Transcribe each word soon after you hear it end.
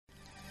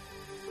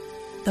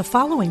The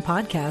following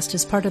podcast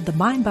is part of the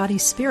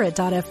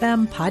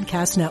MindBodySpirit.fm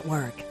podcast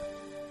network.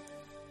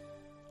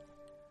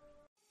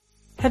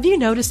 Have you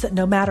noticed that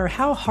no matter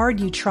how hard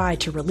you try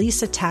to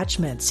release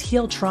attachments,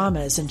 heal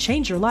traumas, and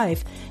change your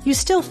life, you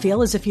still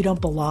feel as if you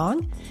don't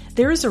belong?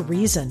 There is a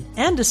reason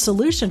and a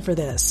solution for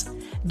this.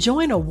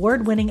 Join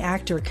award-winning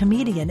actor,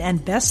 comedian,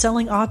 and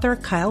best-selling author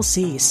Kyle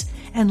Cease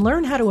and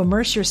learn how to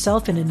immerse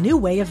yourself in a new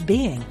way of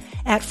being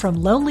at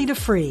From Lonely to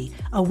Free,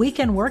 a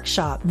weekend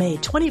workshop May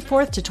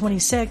 24th to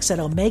 26th at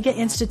Omega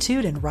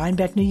Institute in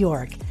Rhinebeck, New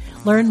York.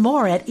 Learn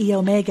more at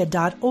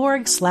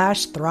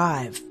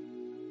eomega.org/thrive.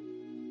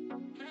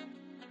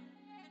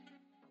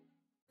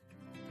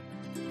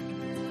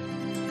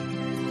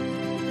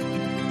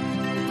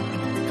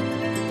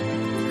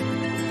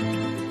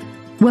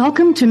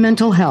 Welcome to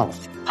Mental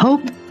Health,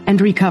 Hope, and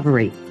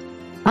Recovery.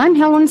 I'm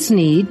Helen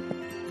Sneed.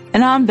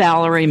 And I'm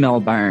Valerie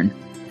Milburn.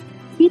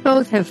 We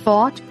both have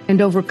fought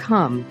and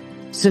overcome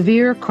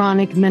severe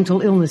chronic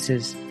mental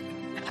illnesses.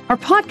 Our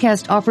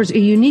podcast offers a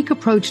unique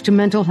approach to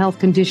mental health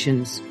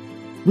conditions.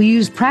 We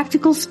use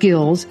practical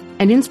skills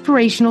and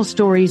inspirational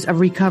stories of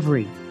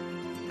recovery.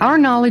 Our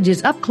knowledge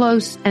is up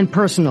close and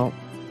personal.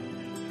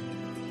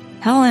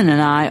 Helen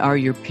and I are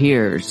your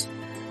peers.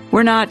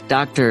 We're not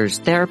doctors,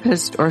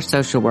 therapists, or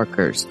social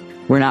workers.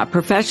 We're not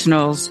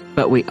professionals,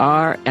 but we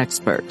are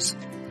experts.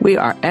 We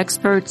are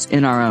experts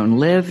in our own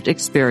lived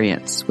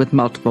experience with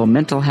multiple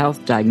mental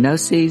health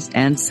diagnoses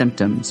and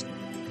symptoms.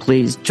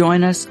 Please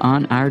join us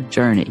on our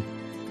journey.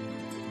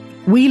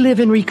 We live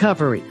in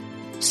recovery.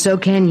 So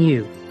can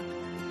you.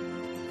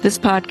 This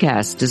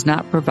podcast does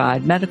not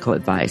provide medical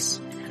advice.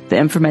 The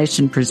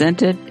information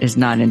presented is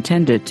not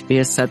intended to be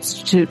a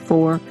substitute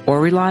for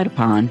or relied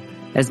upon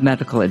as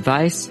medical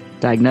advice,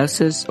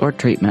 diagnosis, or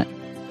treatment.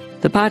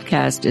 The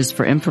podcast is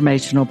for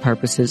informational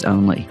purposes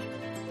only.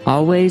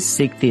 Always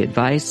seek the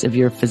advice of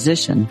your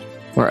physician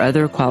or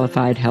other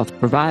qualified health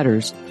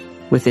providers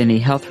with any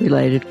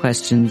health-related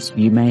questions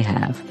you may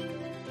have.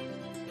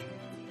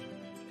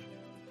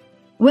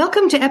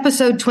 Welcome to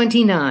episode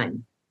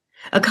 29,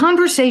 a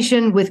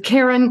conversation with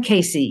Karen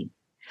Casey,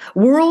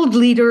 world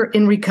leader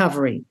in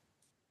recovery.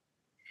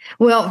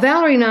 Well,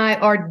 Valerie and I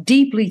are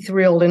deeply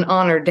thrilled and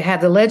honored to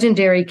have the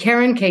legendary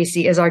Karen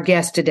Casey as our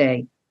guest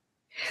today.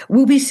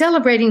 We'll be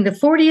celebrating the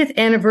 40th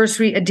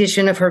anniversary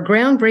edition of her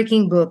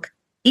groundbreaking book,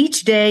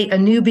 Each Day a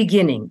New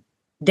Beginning,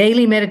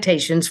 Daily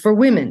Meditations for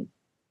Women,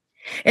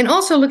 and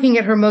also looking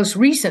at her most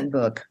recent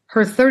book,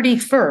 her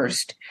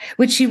 31st,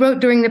 which she wrote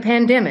during the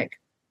pandemic.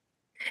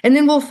 And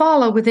then we'll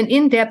follow with an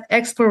in-depth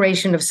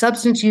exploration of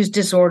substance use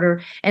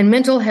disorder and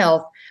mental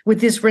health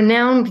with this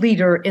renowned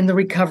leader in the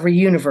recovery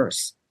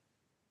universe.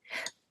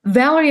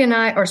 Valerie and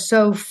I are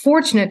so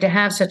fortunate to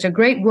have such a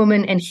great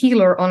woman and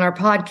healer on our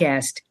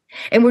podcast,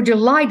 and we're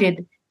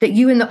delighted that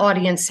you in the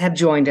audience have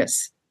joined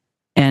us.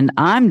 And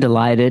I'm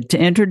delighted to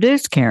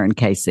introduce Karen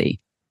Casey.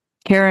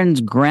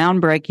 Karen's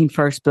groundbreaking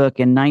first book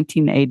in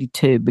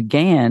 1982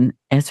 began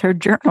as her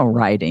journal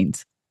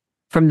writings.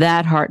 From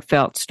that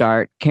heartfelt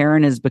start,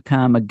 Karen has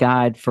become a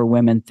guide for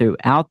women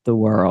throughout the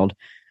world,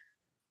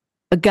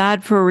 a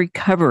guide for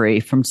recovery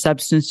from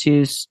substance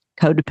use,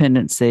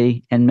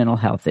 codependency, and mental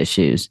health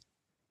issues.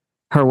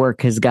 Her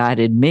work has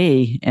guided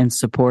me and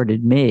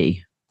supported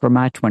me for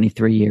my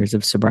 23 years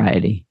of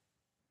sobriety.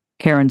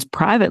 Karen's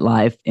private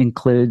life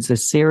includes a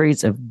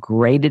series of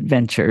great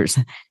adventures.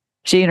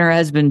 She and her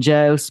husband,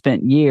 Joe,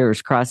 spent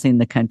years crossing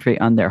the country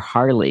on their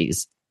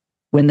Harleys.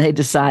 When they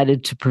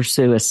decided to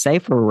pursue a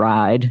safer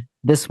ride,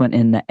 this one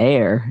in the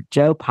air,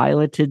 Joe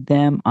piloted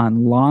them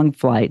on long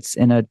flights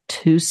in a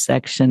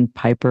 2-section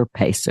Piper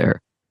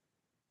Pacer.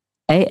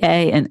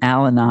 AA and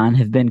Al-Anon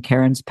have been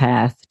Karen's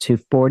path to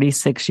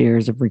 46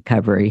 years of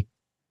recovery,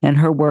 and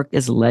her work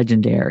is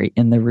legendary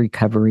in the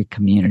recovery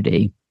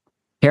community.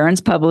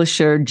 Karen's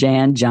publisher,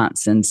 Jan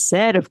Johnson,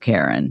 said of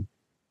Karen,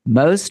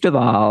 most of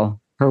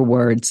all, her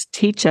words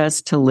teach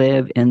us to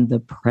live in the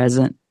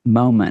present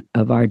moment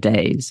of our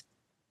days,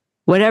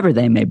 whatever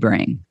they may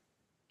bring.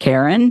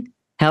 Karen,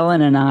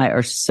 Helen and I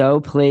are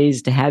so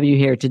pleased to have you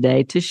here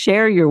today to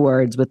share your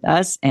words with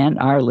us and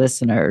our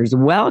listeners.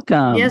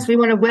 Welcome. Yes, we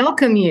want to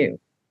welcome you.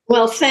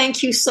 Well,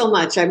 thank you so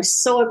much. I'm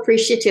so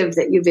appreciative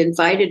that you've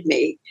invited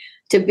me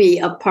to be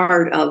a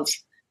part of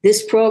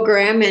this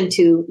program and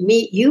to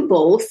meet you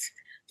both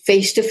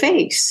face to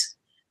face.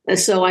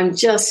 So I'm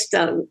just,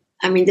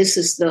 this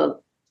is the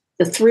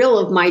thrill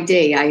of my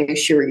day, I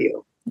assure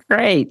you.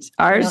 Great.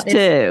 Ours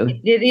too.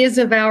 It is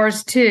of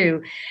ours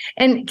too.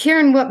 And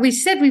Karen, what we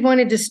said we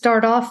wanted to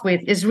start off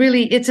with is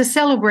really, it's a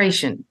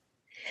celebration.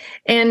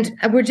 And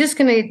we're just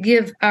going to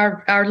give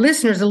our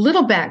listeners a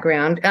little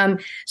background.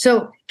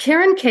 So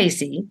Karen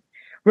Casey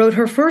wrote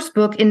her first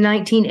book in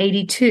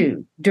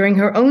 1982 during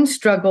her own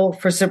struggle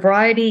for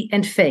sobriety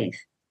and faith.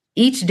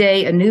 Each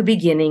Day a New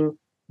Beginning,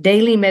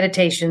 Daily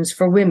Meditations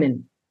for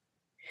Women.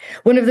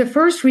 One of the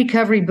first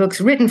recovery books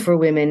written for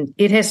women,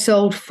 it has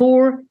sold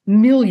 4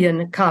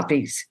 million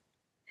copies.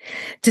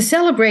 To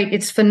celebrate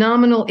its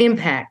phenomenal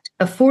impact,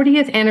 a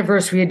 40th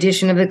anniversary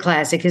edition of the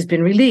classic has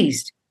been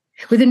released,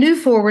 with a new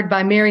foreword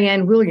by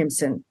Marianne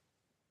Williamson.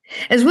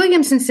 As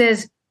Williamson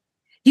says,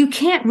 you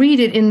can't read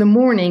it in the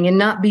morning and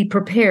not be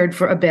prepared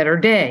for a better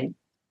day.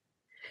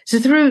 So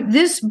through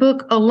this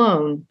book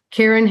alone,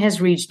 Karen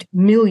has reached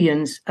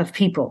millions of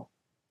people.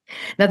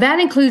 Now that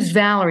includes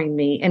Valerie and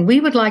me, and we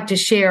would like to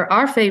share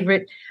our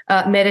favorite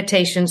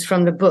meditations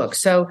from the book.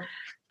 So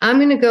I'm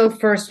going to go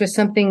first with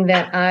something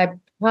that I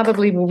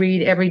probably will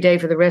read every day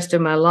for the rest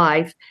of my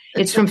life.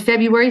 It's from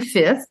February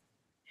 5th.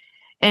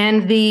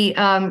 And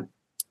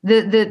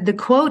the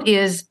quote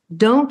is,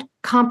 "Don't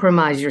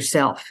compromise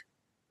yourself.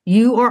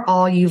 You are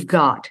all you've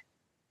got."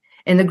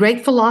 And the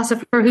great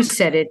philosopher who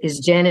said it is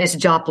Janis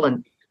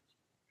Joplin.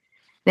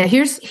 Now,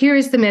 here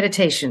is the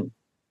meditation.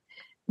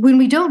 When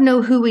we don't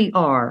know who we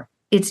are,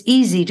 it's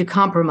easy to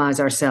compromise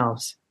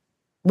ourselves.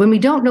 When we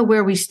don't know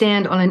where we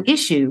stand on an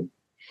issue,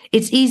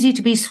 it's easy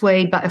to be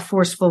swayed by a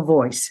forceful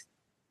voice.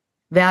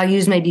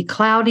 Values may be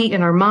cloudy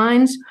in our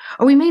minds,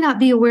 or we may not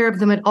be aware of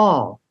them at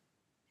all.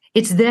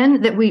 It's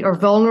then that we are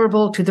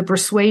vulnerable to the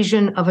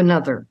persuasion of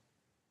another.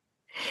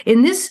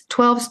 In this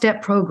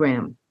 12-step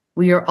program,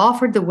 we are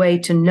offered the way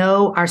to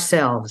know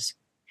ourselves.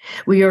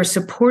 We are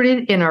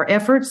supported in our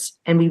efforts,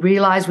 and we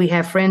realize we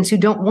have friends who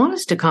don't want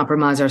us to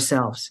compromise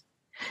ourselves,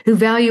 who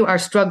value our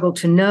struggle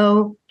to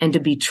know and to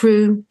be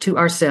true to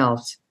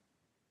ourselves.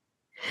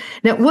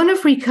 Now, one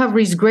of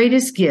recovery's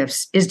greatest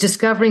gifts is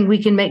discovering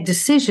we can make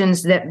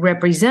decisions that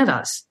represent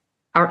us,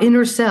 our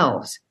inner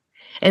selves,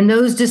 and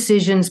those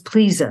decisions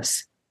please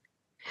us.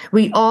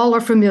 We all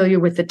are familiar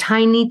with the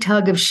tiny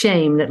tug of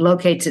shame that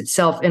locates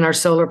itself in our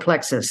solar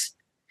plexus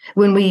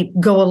when we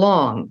go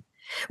along,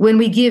 when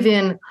we give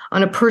in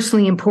on a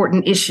personally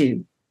important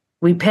issue.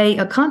 We pay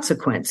a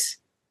consequence.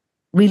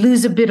 We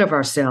lose a bit of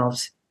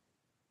ourselves.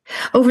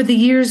 Over the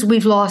years,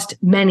 we've lost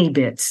many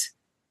bits.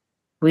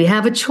 We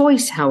have a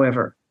choice,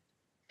 however.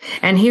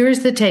 And here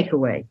is the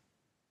takeaway.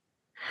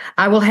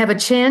 I will have a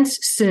chance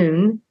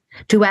soon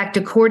to act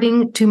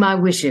according to my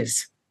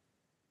wishes.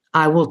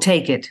 I will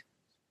take it.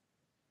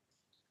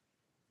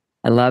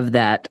 I love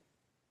that.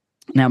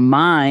 Now,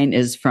 mine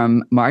is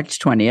from March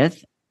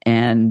 20th,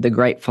 and the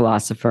great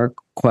philosopher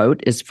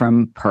quote is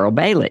from Pearl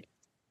Bailey.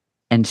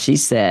 And she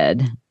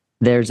said,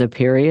 "There's a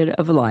period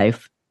of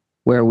life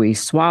where we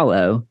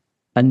swallow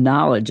a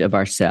knowledge of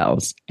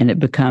ourselves, and it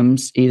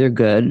becomes either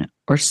good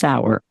or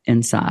sour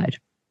inside."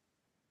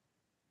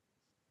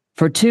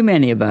 For too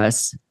many of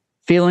us,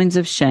 feelings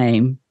of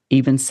shame,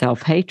 even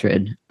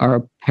self-hatred,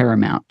 are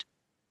paramount.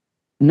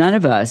 None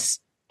of us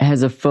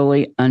has a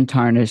fully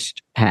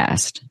untarnished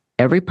past.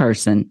 Every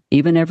person,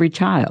 even every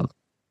child,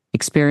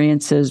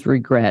 experiences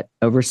regret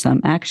over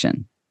some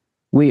action.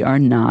 We are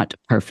not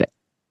perfect.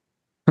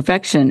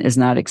 Perfection is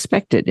not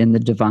expected in the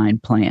divine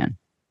plan.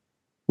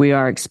 We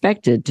are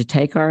expected to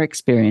take our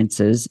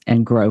experiences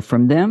and grow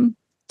from them,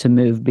 to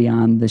move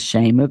beyond the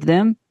shame of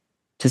them,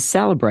 to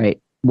celebrate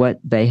what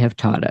they have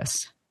taught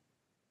us.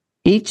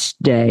 Each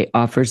day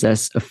offers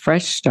us a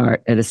fresh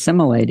start at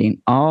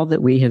assimilating all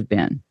that we have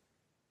been.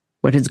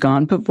 What has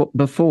gone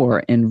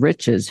before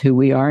enriches who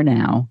we are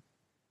now,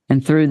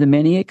 and through the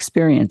many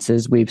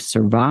experiences we've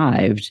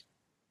survived,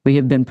 we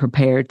have been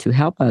prepared to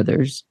help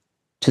others,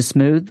 to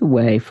smooth the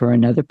way for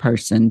another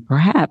person,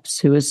 perhaps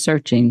who is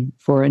searching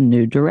for a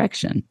new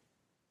direction.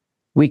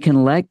 We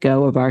can let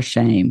go of our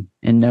shame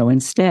and know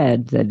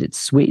instead that it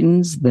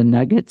sweetens the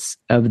nuggets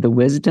of the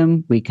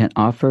wisdom we can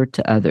offer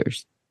to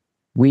others.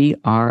 We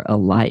are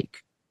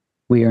alike.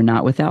 We are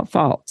not without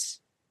faults.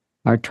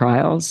 Our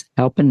trials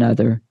help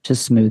another to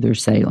smoother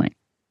sailing.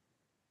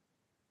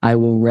 I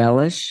will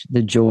relish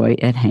the joy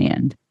at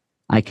hand.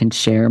 I can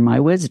share my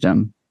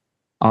wisdom.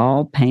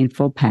 All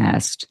painful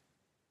past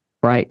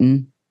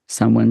brighten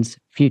someone's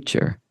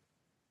future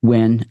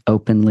when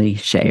openly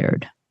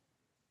shared.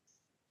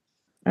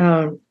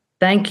 Oh,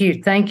 thank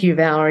you. Thank you,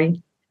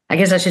 Valerie. I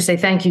guess I should say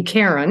thank you,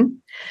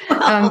 Karen.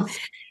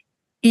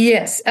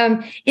 Yes.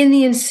 In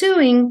the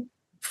ensuing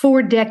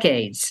 4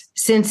 decades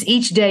since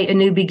Each Day a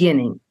New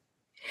Beginning,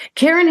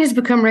 Karen has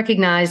become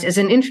recognized as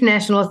an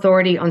international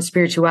authority on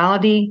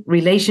spirituality,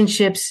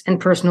 relationships, and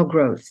personal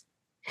growth.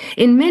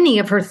 In many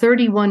of her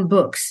 31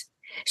 books,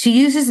 she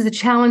uses the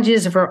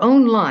challenges of her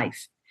own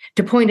life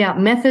to point out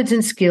methods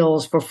and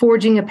skills for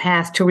forging a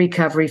path to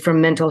recovery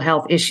from mental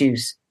health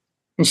issues.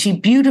 And she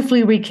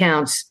beautifully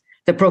recounts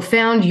the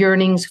profound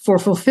yearnings for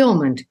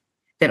fulfillment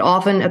that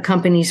often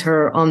accompanies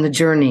her on the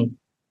journey.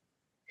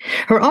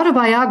 Her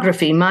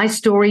autobiography, My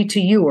Story to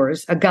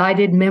Yours, a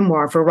guided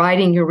memoir for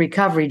writing your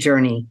recovery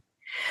journey,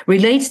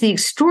 relates the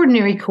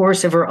extraordinary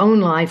course of her own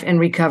life and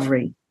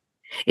recovery.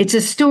 It's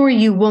a story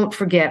you won't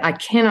forget. I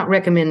cannot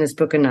recommend this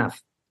book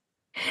enough.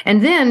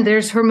 And then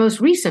there's her most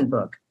recent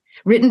book,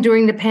 written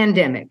during the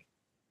pandemic,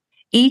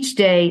 Each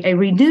Day a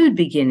Renewed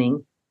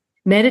Beginning,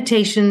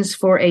 Meditations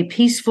for a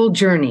Peaceful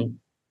Journey.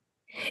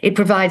 It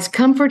provides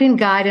comfort and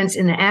guidance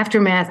in the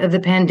aftermath of the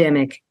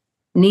pandemic,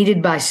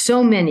 needed by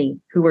so many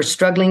who are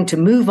struggling to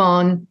move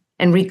on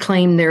and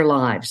reclaim their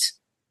lives.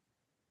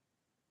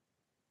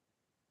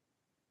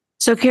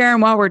 So,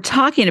 Karen, while we're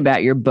talking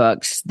about your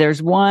books,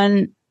 there's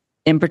one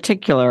in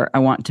particular I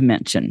want to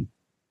mention,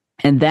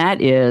 and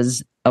that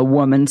is A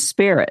Woman's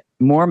Spirit,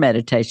 More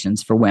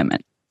Meditations for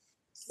Women.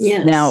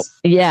 Yes. Now,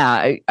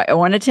 I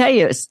want to tell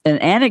you an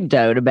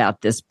anecdote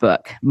about this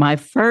book. My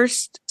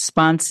first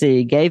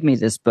sponsee gave me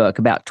this book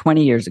about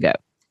 20 years ago,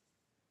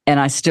 and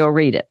I still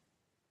read it.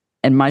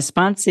 And my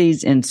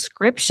sponsee's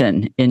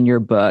inscription in your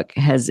book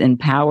has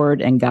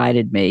empowered and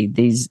guided me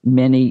these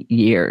many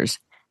years.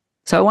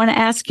 So I want to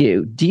ask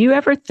you, do you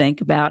ever think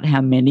about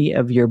how many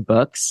of your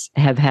books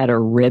have had a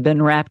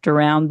ribbon wrapped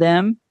around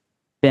them,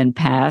 been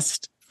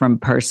passed from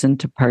person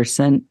to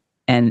person,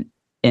 and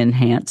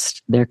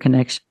enhanced their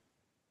connection?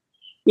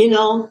 You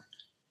know,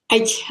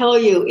 I tell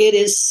you, it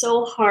is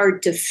so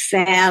hard to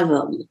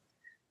fathom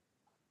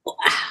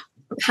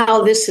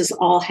how this has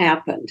all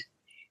happened.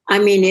 I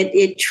mean,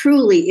 it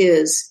truly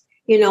is.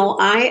 You know,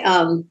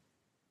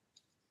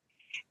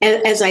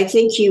 as I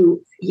think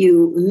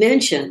you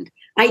mentioned,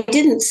 I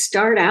didn't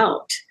start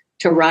out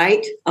to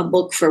write a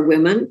book for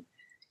women.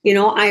 You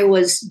know, I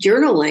was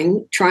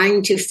journaling,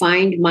 trying to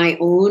find my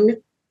own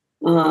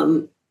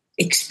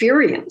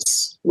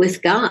experience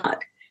with God,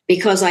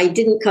 because I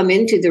didn't come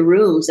into the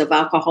rooms of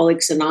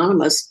Alcoholics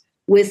Anonymous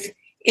with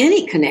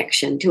any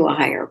connection to a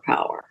higher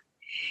power.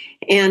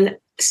 And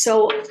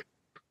so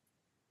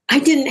I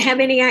didn't have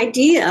any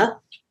idea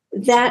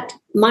that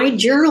my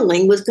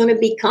journaling was going to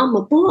become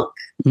a book.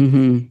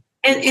 Mm-hmm.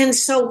 And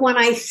so when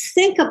I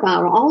think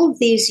about all of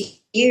these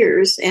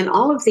years and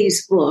all of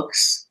these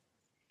books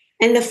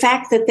and the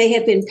fact that they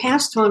have been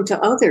passed on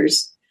to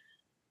others,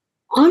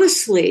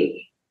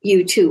 honestly,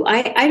 you two,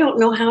 I don't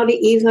know how to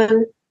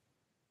even,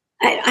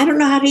 I don't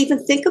know how to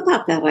even think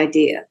about that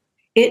idea.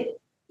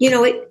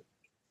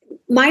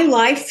 My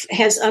life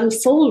has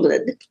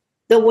unfolded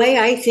the way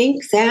I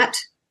think that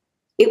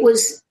it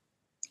was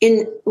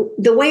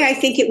the way I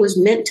think it was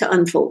meant to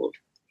unfold,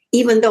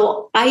 even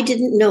though I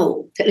didn't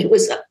know that it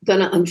was going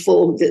to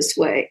unfold this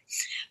way.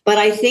 But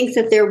I think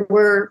that there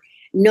were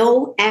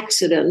no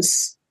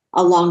accidents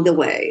along the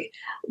way.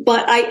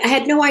 But I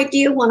had no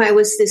idea when I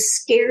was this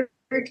scared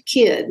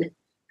kid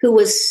who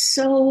was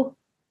so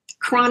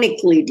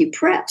chronically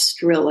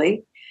depressed,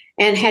 really,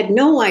 and had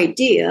no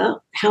idea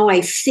how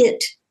I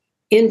fit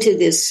into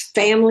this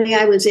family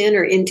I was in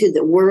or into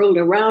the world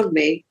around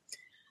me.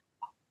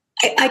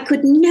 I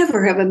could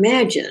never have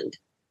imagined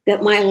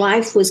that my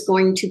life was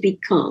going to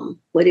become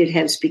what it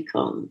has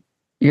become.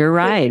 You're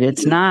right.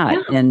 It's not.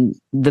 Yeah. And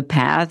the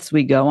paths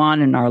we go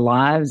on in our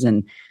lives,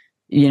 and,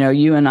 you know,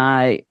 you and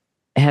I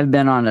have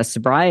been on a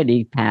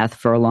sobriety path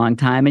for a long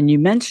time. And you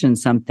mentioned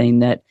something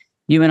that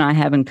you and I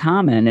have in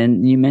common.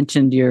 And you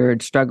mentioned your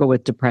struggle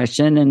with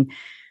depression. And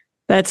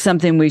that's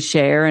something we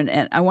share.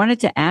 And I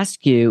wanted to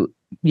ask you,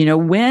 you know,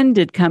 when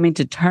did coming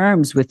to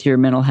terms with your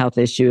mental health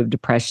issue of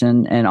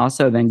depression and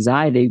also of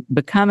anxiety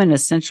become an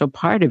essential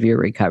part of your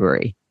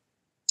recovery?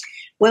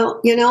 Well,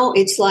 you know,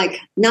 it's like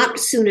not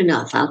soon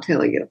enough, I'll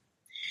tell you,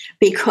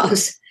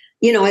 because,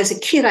 you know, as a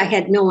kid, I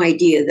had no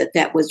idea that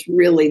that was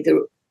really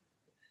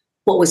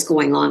what was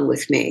going on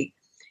with me.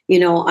 You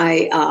know,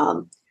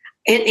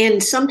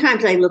 and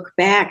sometimes I look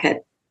back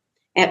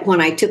at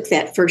when I took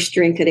that first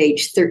drink at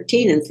age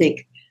 13 and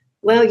think,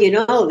 well, you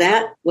know,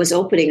 that was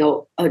opening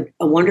a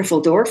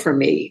wonderful door for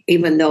me,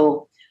 even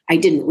though I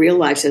didn't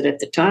realize it at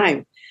the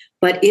time.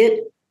 But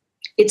it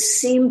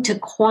seemed to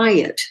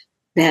quiet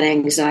that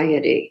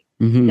anxiety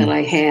that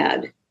I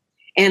had.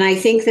 And I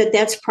think that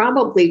that's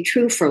probably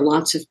true for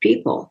lots of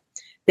people,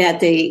 that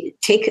they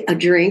take a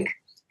drink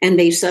and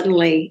they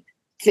suddenly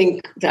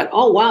think that,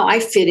 oh, wow,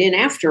 I fit in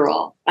after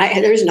all.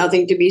 There's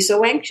nothing to be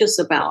so anxious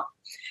about.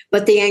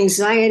 But the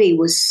anxiety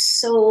was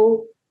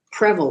so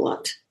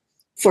prevalent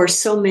for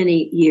so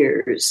many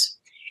years.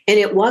 And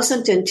it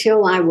wasn't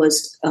until I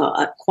was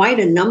quite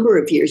a number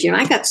of years, you know,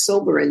 I got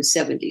sober in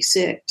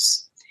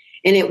 76.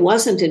 And it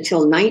wasn't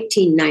until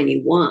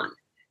 1991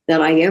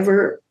 that I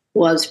ever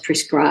was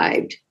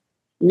prescribed,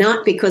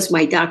 not because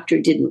my doctor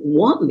didn't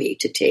want me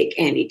to take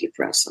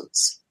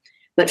antidepressants,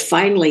 but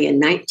finally in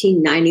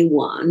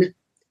 1991,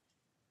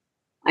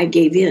 I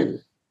gave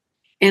in.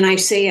 And I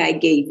say I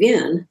gave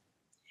in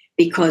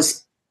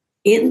because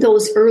in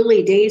those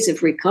early days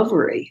of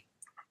recovery,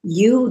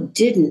 you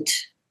didn't.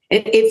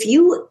 If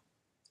you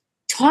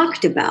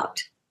talked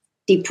about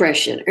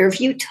depression or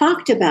if you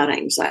talked about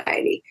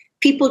anxiety,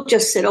 people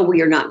just said, oh, well,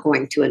 you're not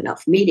going to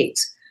enough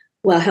meetings.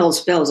 Well,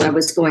 hell's bells, I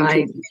was going to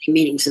as many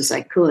meetings as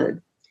I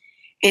could.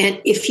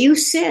 And if you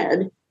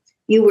said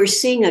you were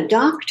seeing a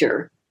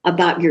doctor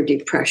about your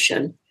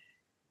depression,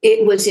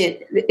 it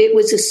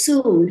was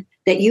assumed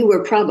that you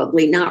were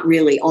probably not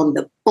really on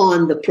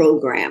the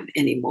program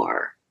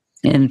anymore.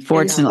 And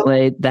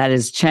fortunately, that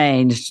has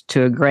changed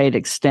to a great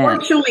extent.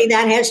 Fortunately,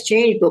 that has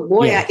changed, but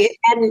boy, yes. It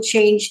hadn't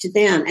changed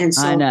then. And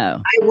so I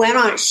know. I went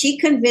on. She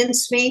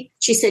convinced me.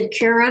 She said,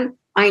 Karen,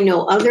 I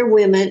know other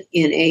women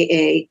in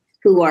AA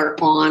who are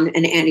on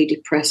an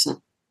antidepressant.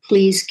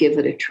 Please give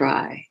it a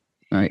try.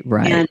 Right.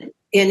 And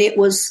it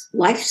was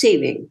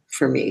life-saving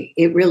for me.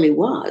 It really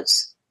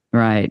was.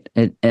 Right.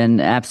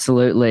 And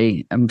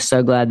absolutely. I'm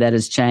so glad that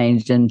has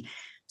changed. And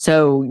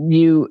so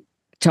you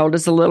told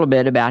us a little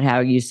bit about how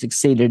you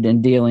succeeded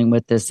in dealing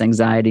with this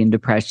anxiety and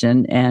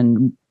depression.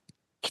 And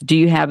do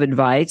you have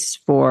advice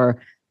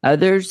for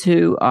others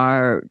who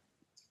are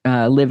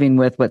living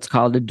with what's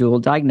called a dual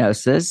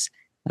diagnosis,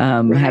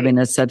 having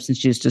a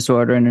substance use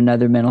disorder and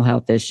another mental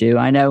health issue?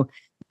 I know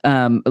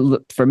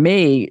for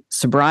me,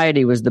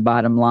 sobriety was the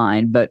bottom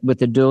line, but with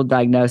the dual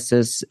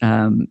diagnosis,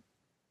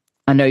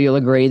 I know you'll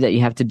agree that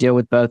you have to deal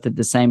with both at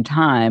the same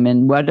time.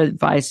 And what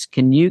advice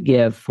can you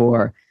give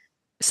for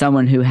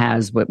someone who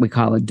has what we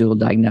call a dual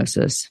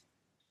diagnosis?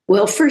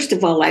 Well, first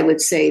of all, I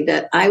would say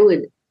that I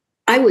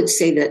would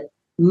say that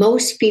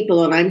most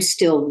people, and I'm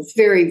still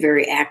very,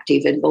 very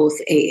active in both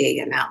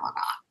AA and Al-Anon,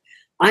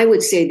 I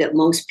would say that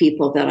most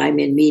people that I'm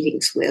in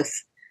meetings with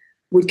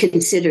would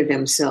consider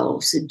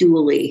themselves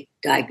dually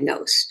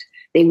diagnosed.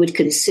 They would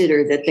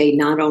consider that they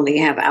not only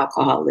have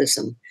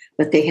alcoholism,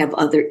 but they have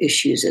other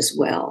issues as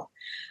well.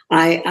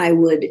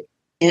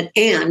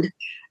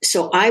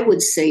 So I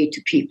would say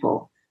to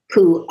people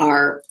who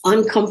are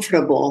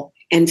uncomfortable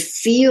and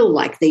feel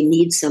like they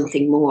need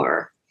something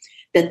more,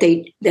 that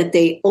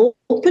they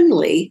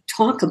openly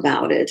talk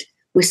about it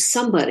with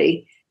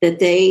somebody that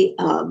they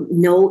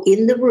know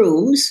in the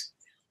rooms,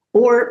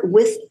 or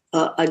with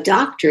a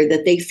doctor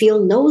that they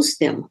feel knows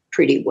them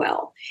pretty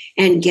well,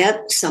 and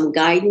get some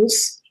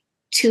guidance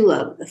to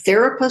a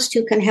therapist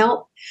who can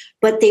help.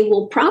 But they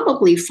will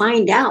probably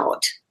find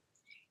out,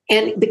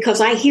 and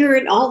because I hear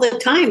it all the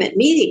time at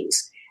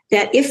meetings,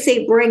 that if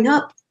they bring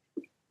up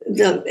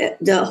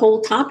the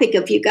whole topic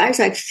of, you guys,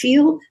 I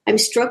feel I'm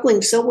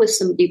struggling so with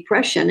some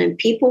depression, and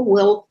people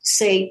will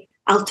say,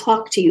 I'll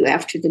talk to you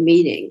after the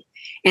meeting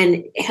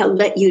and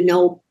let you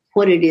know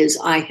what it is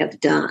I have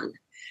done,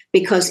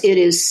 because it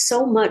is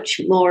so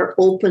much more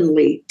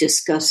openly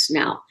discussed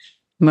now.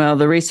 Well,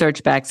 the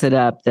research backs it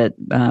up that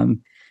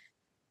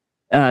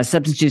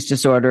substance use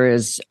disorder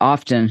is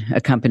often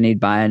accompanied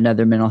by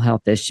another mental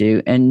health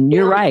issue. And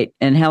you're right.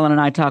 And Helen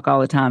and I talk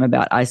all the time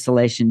about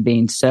isolation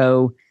being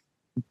so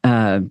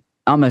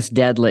almost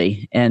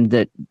deadly, and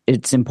that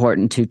it's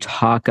important to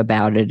talk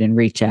about it and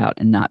reach out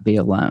and not be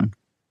alone.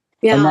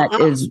 Yeah, and that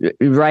is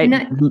right.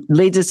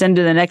 Leads us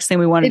into the next thing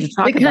we wanted to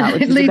talk about,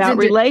 which is about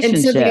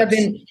relationships.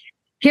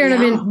 Karen, I've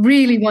been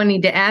really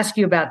wanting to ask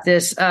you about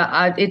this.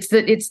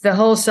 It's the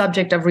whole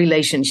subject of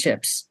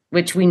relationships,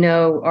 which we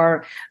know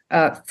are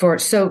for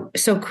so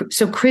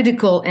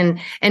critical and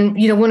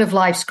one of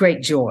life's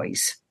great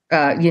joys.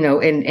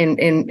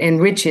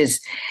 And riches.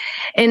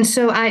 And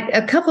so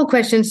a couple of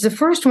questions. The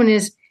first one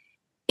is,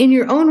 in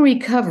your own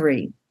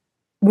recovery,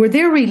 were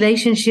there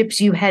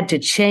relationships you had to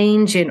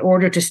change in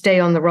order to stay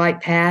on the right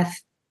path?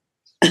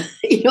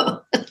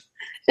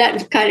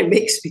 That kind of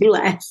makes me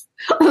laugh.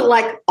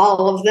 Like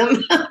all of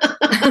them.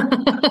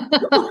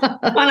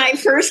 When I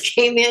first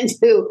came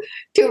into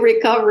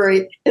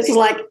recovery, it's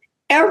like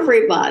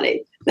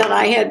everybody that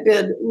I had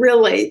been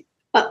really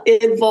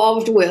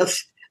involved with,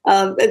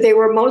 they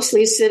were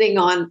mostly sitting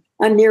on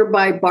a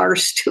nearby bar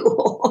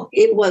stool.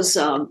 It was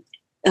a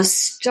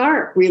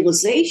stark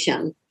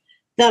realization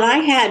that I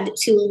had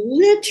to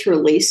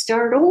literally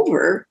start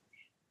over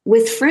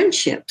with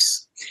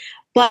friendships.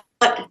 But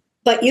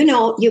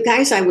you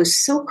guys, I was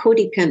so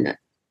codependent.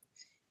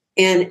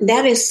 And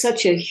that is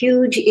such a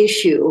huge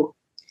issue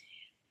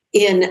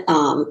and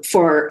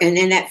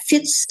that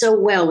fits so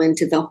well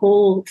into the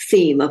whole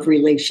theme of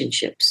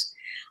relationships.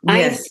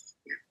 Yes.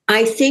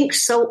 I think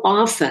so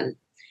often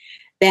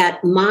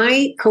that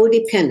my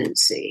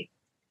codependency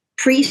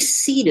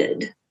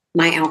preceded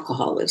my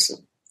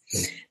alcoholism.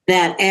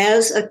 That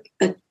as a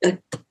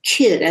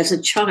kid, as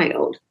a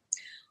child,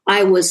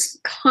 I was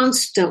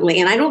constantly,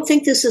 and I don't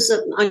think this is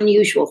an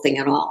unusual thing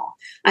at all,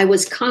 I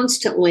was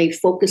constantly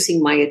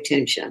focusing my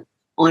attention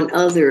on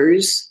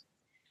others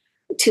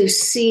to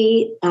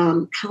see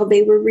how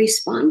they were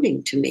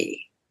responding to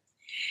me.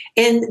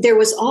 And there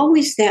was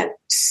always that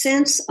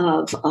sense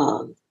of,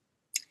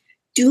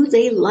 do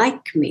they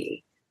like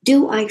me?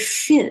 Do I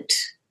fit?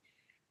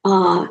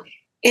 And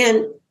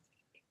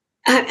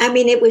I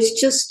mean, it was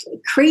just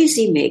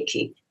crazy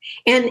making.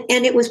 And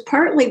it was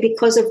partly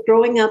because of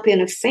growing up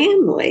in a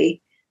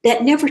family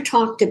that never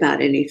talked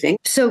about anything.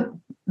 So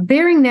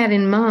bearing that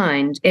in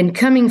mind and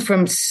coming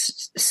from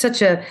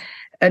such a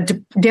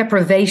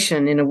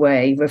deprivation, in a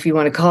way, if you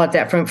want to call it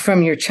that,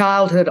 from your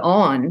childhood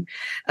on,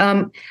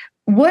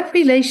 what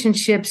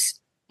relationships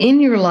in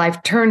your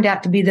life turned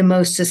out to be the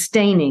most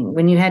sustaining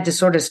when you had to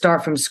sort of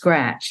start from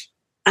scratch?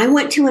 I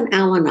went to an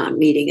Al-Anon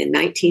meeting in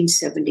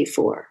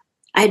 1974.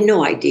 I had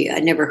no idea.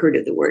 I'd never heard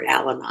of the word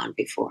Al-Anon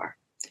before.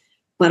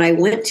 But I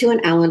went to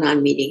an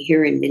Al-Anon meeting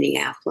here in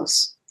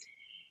Minneapolis.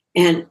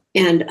 And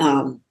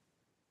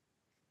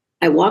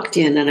I walked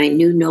in and I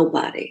knew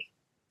nobody.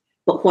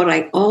 But what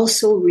I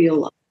also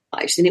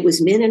realized, and it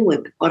was men and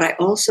women, what I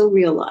also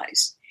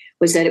realized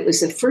was that it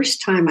was the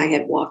first time I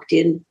had walked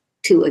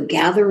into a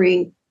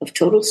gathering of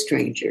total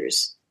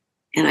strangers,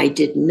 and I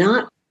did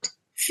not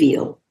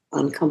feel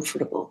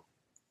uncomfortable.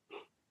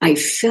 I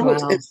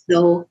felt as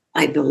though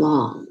I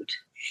belonged.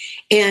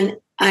 And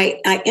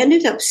I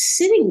ended up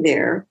sitting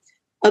there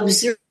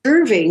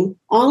observing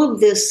all of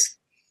this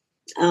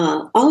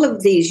all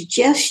of these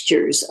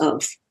gestures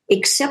of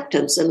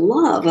acceptance and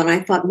love. And I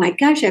thought, my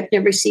gosh, I've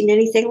never seen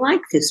anything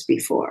like this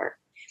before.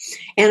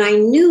 And I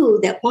knew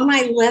that when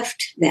I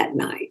left that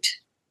night,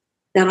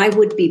 that I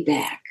would be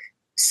back.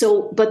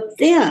 So, but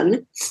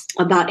then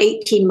about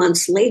 18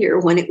 months later,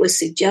 when it was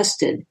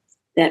suggested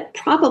that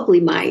probably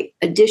my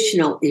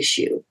additional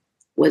issue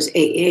was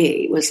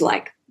AA, was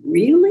like,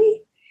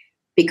 really?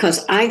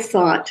 Because I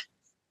thought,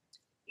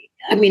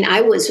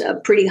 I was a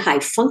pretty high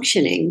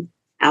functioning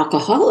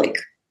alcoholic,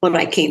 what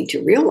I came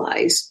to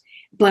realize.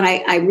 But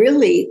I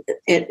really,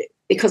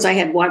 because I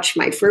had watched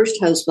my first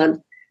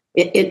husband,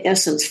 in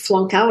essence,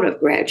 flunk out of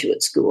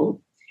graduate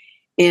school.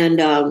 And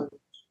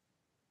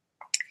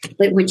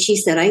but when she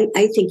said,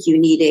 I think you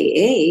need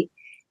AA,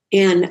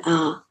 and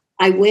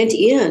I went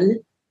in,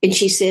 and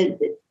she said,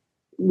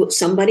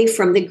 somebody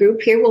from the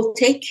group here will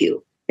take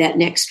you that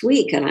next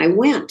week. And I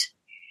went,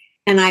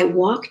 and I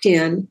walked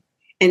in,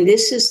 and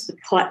this is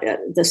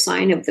the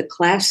sign of the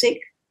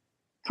classic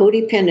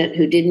codependent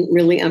who didn't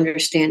really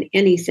understand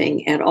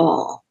anything at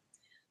all.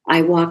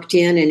 I walked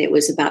in, and it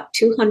was about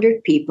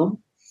 200 people.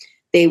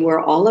 They were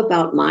all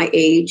about my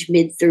age,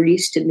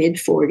 mid-30s to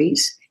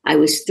mid-40s. I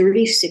was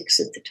 36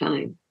 at the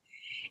time.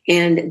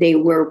 And they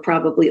were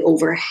probably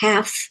over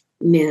half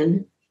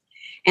men.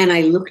 And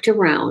I looked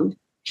around,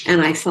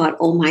 and I thought,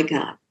 oh, my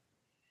God,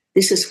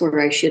 this is where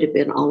I should have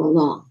been all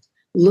along.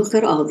 Look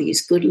at all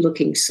these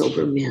good-looking,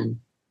 sober men.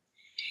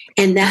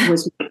 And that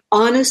was my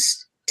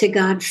honest to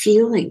God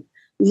feeling.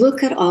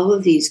 Look at all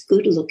of these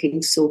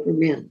good-looking, sober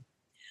men.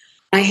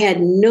 I had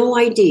no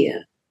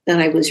idea that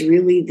I was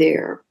really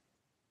there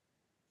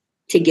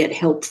to get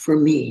help for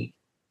me.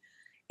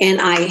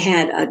 And I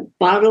had a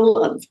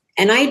bottle of,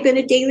 and I had been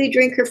a daily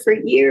drinker for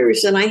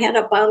years, and I had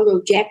a bottle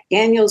of Jack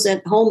Daniels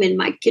at home in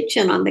my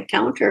kitchen on the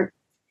counter.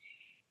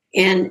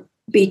 And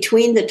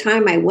between the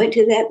time I went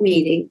to that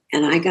meeting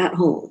and I got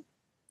home,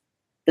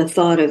 the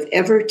thought of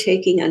ever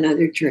taking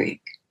another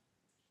drink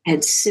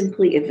had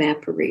simply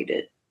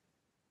evaporated.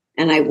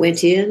 And I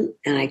went in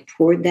and I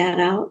poured that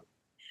out.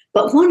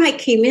 But when I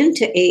came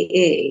into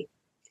AA,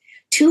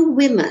 two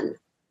women,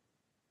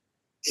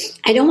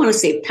 I don't want to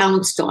say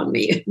pounced on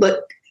me,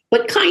 but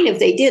kind of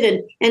they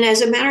did. And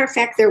as a matter of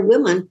fact, they're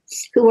women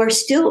who are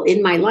still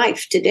in my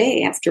life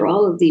today after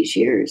all of these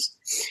years,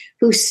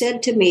 who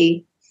said to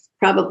me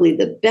probably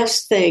the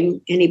best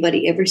thing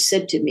anybody ever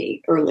said to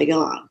me early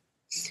on.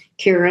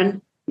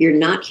 Karen, you're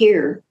not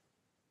here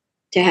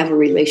to have a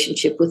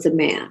relationship with a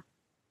man.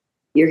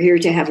 You're here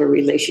to have a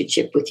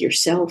relationship with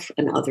yourself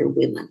and other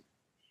women.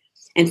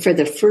 And for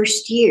the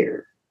first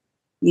year,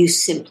 you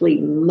simply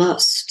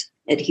must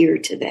adhere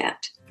to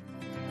that.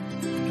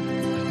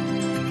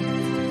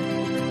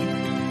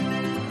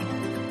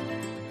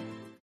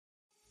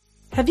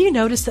 Have you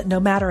noticed that no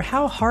matter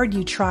how hard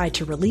you try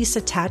to release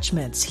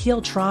attachments,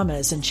 heal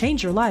traumas, and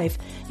change your life,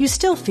 you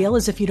still feel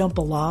as if you don't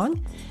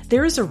belong?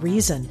 There is a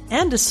reason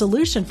and a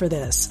solution for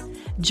this.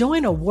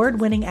 Join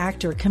award-winning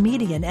actor,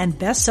 comedian, and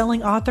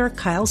best-selling author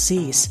Kyle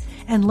Cease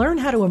and learn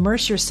how to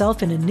immerse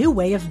yourself in a new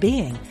way of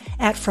being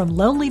at From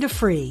Lonely to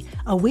Free,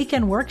 a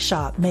weekend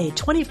workshop May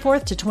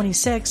 24th to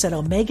 26th at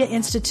Omega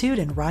Institute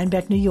in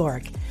Rhinebeck, New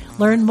York.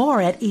 Learn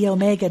more at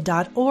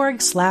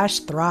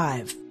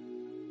eomega.org/thrive.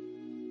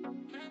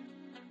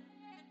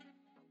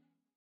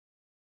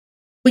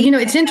 Well,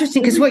 it's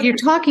interesting because what you're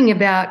talking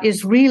about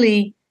is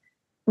really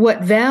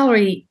what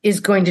Valerie is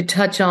going to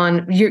touch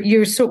on.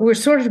 We're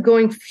sort of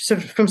going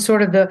from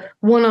sort of the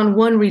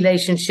one-on-one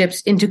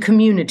relationships into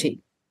community.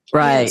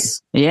 Right.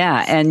 Yes.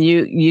 Yeah. And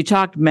you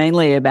talked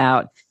mainly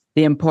about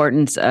the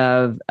importance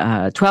of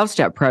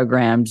 12-step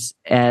programs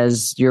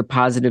as your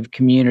positive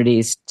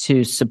communities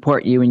to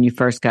support you when you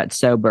first got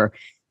sober.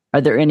 Are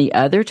there any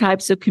other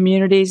types of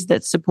communities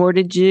that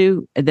supported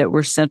you that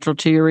were central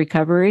to your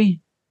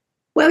recovery?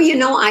 Well,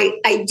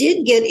 I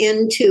did get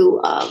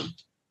into, as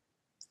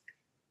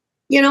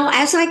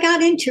I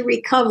got into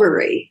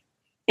recovery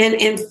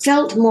and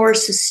felt more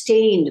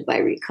sustained by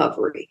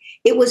recovery,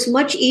 it was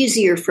much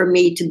easier for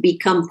me to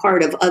become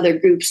part of other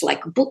groups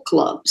like book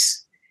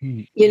clubs.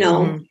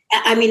 Mm-hmm.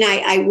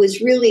 I was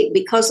really,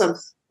 because of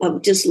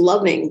just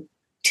loving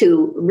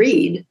to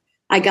read,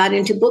 I got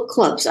into book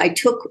clubs. I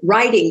took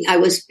writing. I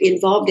was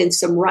involved in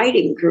some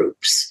writing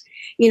groups,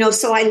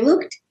 so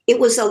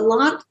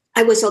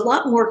I was a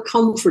lot more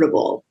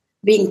comfortable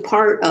being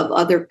part of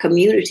other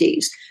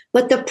communities.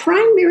 But the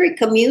primary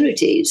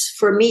communities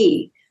for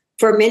me,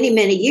 for many,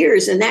 many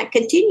years, and that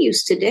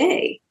continues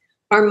today,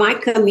 are my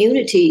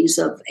communities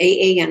of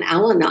AA and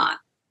Al-Anon.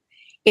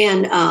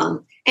 And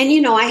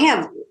I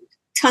have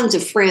tons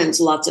of friends,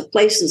 lots of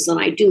places, and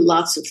I do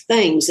lots of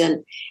things.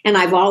 And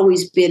I've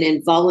always been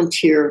in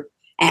volunteer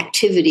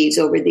activities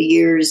over the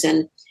years,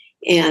 and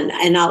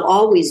I'll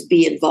always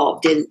be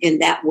involved in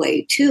that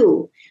way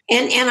too.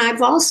 And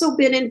I've also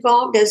been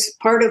involved as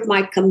part of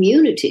my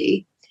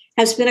community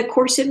has been A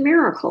Course in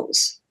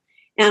Miracles.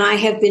 And I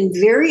have been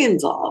very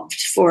involved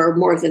for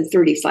more than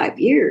 35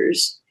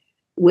 years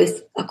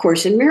with A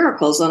Course in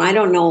Miracles. And I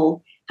don't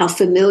know how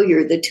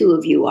familiar the two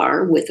of you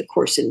are with A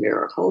Course in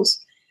Miracles,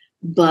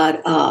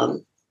 but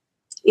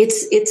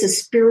it's a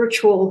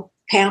spiritual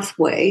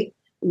pathway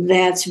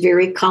that's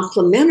very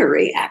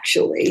complementary,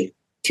 actually,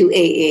 to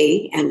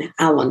AA and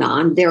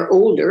Al-Anon. They're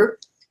older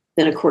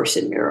than A Course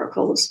in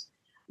Miracles,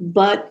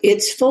 but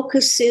its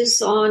focus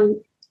is on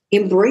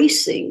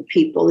embracing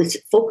people. Its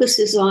focus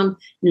is on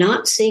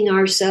not seeing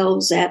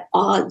ourselves at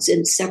odds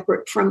and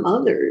separate from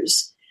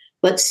others,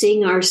 but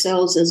seeing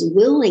ourselves as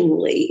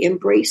willingly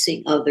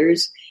embracing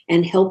others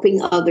and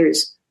helping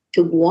others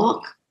to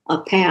walk a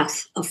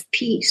path of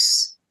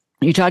peace.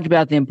 You talked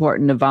about the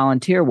importance of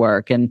volunteer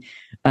work, and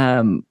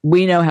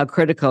we know how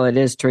critical it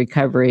is to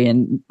recovery.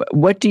 And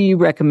what do you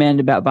recommend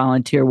about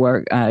volunteer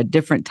work?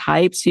 Different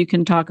types you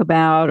can talk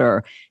about,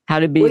 or how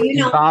to be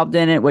involved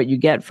in it, what you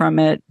get from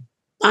it?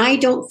 I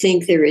don't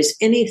think there is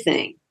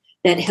anything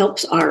that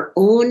helps our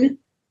own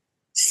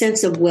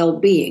sense of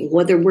well-being,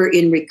 whether we're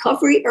in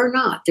recovery or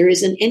not. There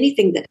isn't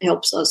anything that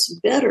helps us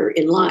better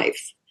in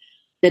life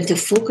than to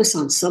focus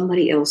on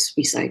somebody else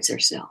besides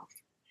ourselves.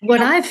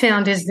 What I've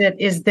found is that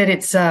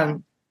it's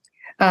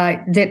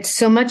that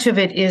so much of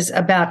it is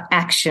about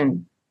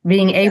action,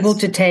 being able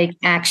to take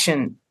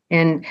action.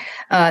 And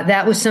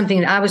that was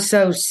something I was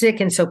so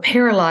sick and so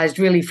paralyzed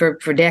really for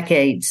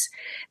decades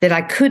that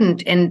I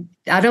couldn't. And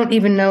I don't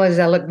even know as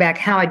I look back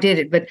how I did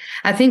it. But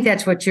I think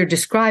that's what you're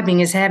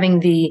describing, is having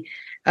the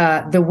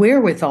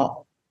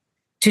wherewithal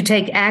to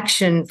take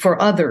action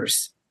for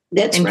others.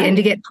 That's right. And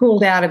to get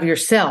pulled out of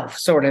yourself,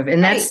 sort of.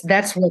 And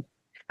that's what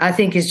I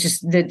think is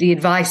just the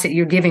advice that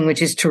you're giving,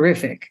 which is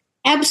terrific.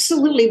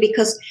 Absolutely,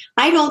 because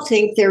I don't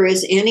think there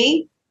is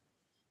any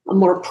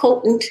more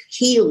potent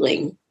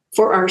healing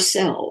for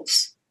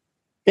ourselves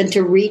than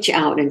to reach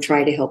out and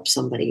try to help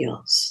somebody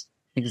else.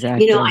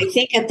 Exactly. You know, I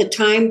think at the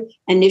time,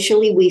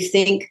 initially, we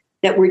think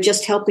that we're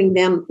just helping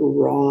them.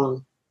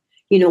 Wrong.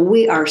 You know,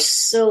 we are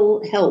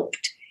so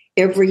helped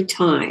every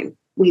time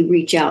we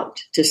reach out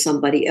to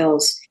somebody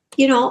else.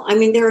 You know, I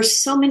mean, there are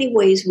so many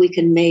ways we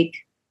can make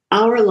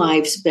our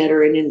lives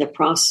better, and in the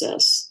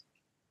process,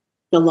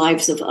 the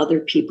lives of other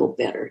people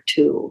better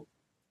too.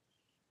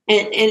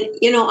 And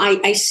you know,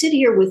 I sit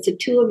here with the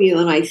two of you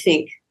and I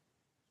think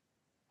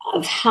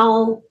of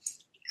how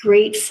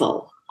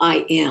grateful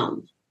I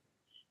am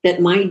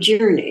that my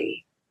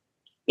journey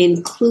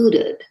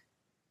included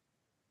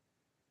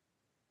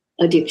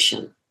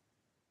addiction,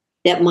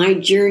 that my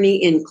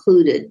journey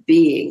included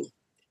being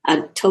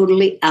a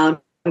totally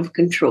out of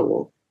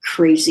control,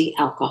 crazy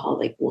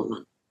alcoholic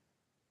woman.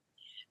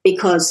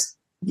 Because,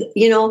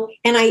 you know,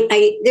 and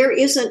I there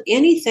isn't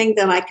anything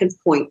that I can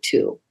point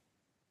to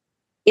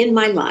in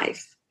my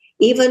life,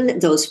 even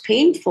those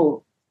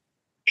painful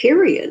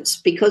periods,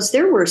 because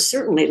there were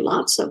certainly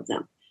lots of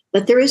them,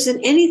 but there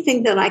isn't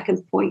anything that I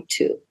can point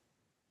to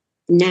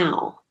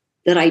now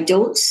that I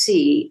don't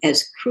see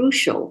as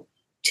crucial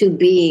to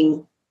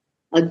being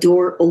a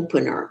door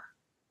opener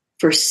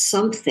for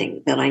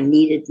something that I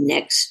needed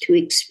next to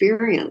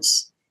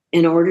experience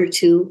in order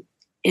to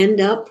end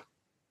up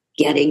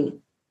getting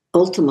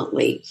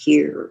ultimately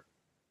here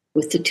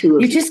with the two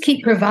of you. You just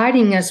keep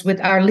providing us with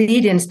our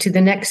lead-ins to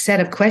the next set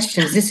of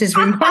questions. This is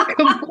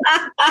remarkable.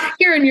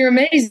 Karen, you're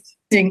amazing.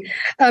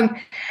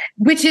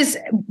 Which is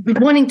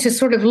wanting to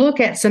sort of look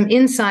at some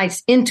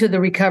insights into the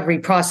recovery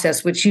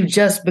process, which you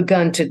just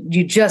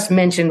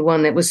mentioned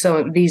one that was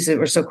these that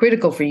were so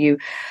critical for you.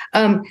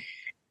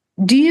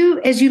 Do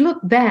you, as you look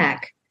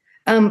back,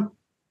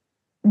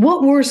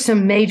 what were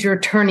some major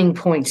turning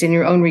points in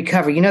your own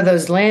recovery? You know,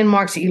 those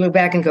landmarks that you look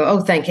back and go,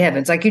 oh, thank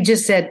heavens. Like you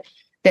just said,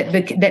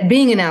 that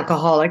being an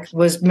alcoholic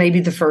was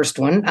maybe the first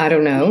one. I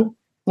don't know,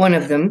 one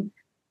of them.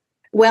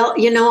 Well,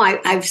 you know,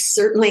 I've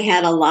certainly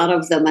had a lot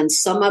of them, and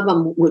some of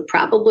them would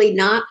probably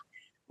not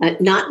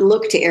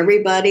look to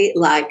everybody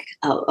like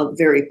a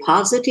very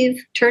positive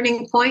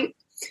turning point,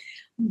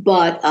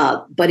 but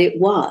it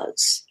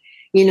was.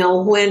 You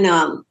know,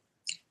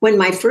 when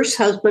my first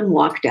husband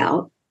walked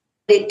out,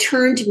 it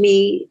turned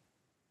me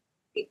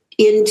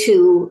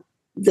into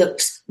the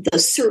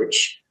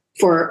search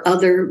for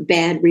other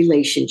bad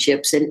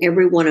relationships, and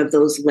every one of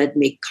those led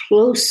me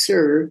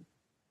closer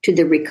to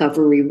the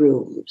recovery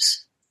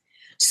rooms.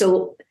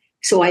 So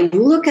I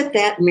look at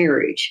that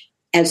marriage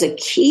as a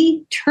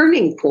key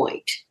turning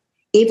point,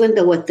 even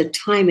though at the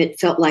time it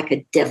felt like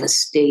a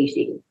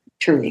devastating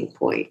turning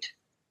point.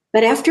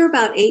 But after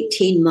about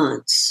 18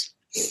 months,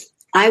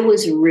 I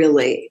was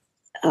really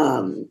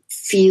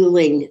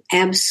feeling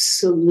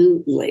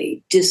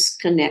absolutely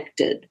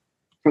disconnected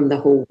from the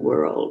whole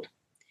world.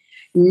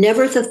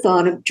 Never the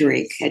thought of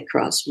drink had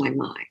crossed my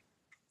mind,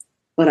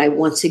 but I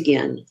once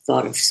again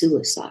thought of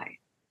suicide.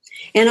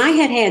 And I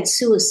had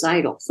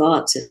suicidal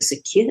thoughts as a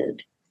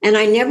kid, and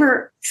I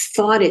never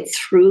thought it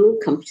through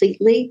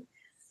completely.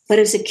 But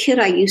as a kid,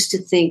 I used to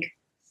think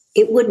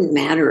it wouldn't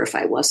matter if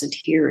I wasn't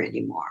here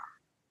anymore.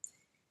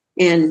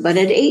 But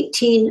at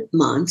 18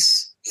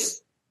 months,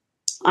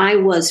 I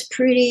was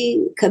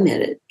pretty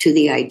committed to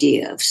the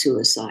idea of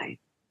suicide.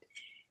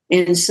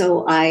 And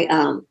so I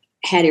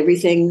had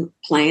everything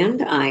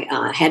planned.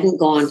 I hadn't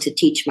gone to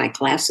teach my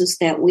classes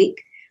that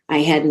week. I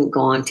hadn't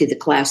gone to the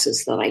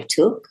classes that I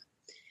took.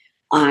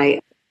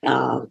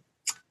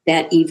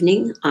 That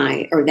evening,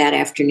 that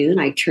afternoon,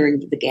 I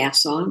turned the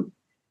gas on,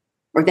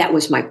 or that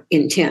was my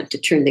intent, to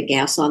turn the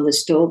gas on the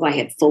stove. I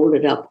had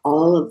folded up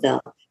all of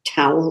the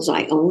towels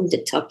I owned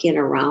to tuck in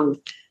around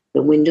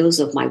the windows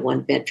of my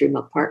 1-bedroom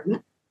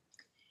apartment.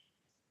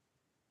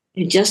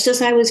 And just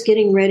as I was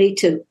getting ready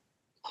to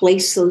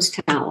place those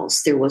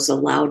towels, there was a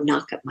loud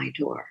knock at my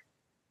door.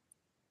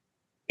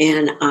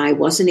 And I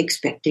wasn't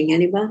expecting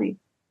anybody.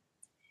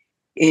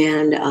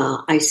 And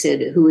I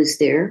said, "Who is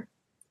there?"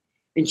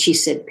 And she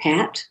said,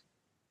 "Pat."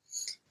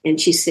 And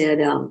she said,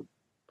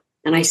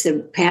 and I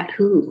said, "Pat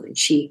who?" And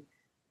she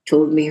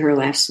told me her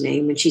last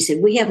name. And she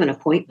said, "We have an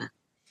appointment."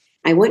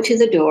 I went to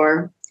the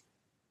door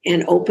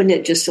and opened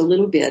it just a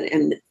little bit.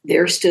 And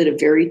there stood a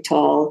very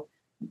tall,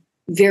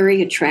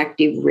 very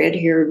attractive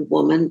red-haired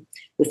woman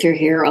with her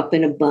hair up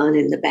in a bun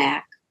in the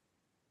back.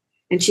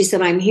 And she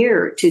said, "I'm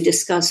here to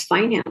discuss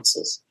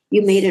finances.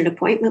 You made an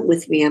appointment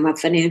with me. I'm a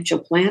financial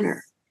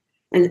planner."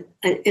 And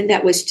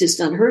that was just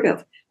unheard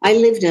of. I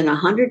lived in a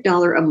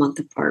 $100 a month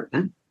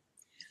apartment.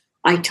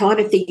 I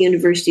taught at the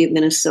University of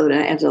Minnesota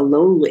as a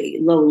lowly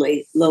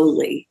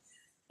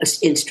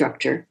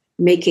instructor,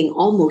 making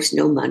almost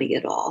no money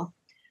at all.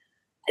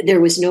 There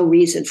was no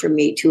reason for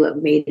me to have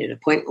made an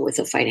appointment with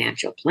a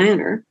financial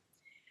planner.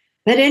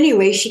 But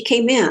anyway, she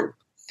came in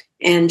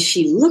and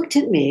she looked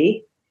at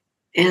me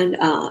and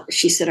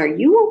she said, "Are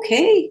you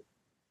okay?"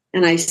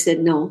 And I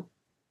said, "No,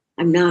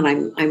 I'm not.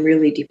 I'm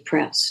really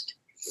depressed."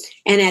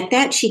 And at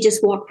that, she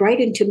just walked right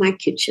into my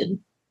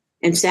kitchen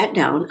and sat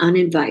down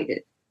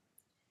uninvited.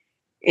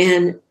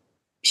 And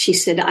she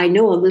said, "I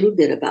know a little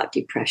bit about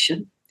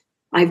depression.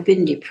 I've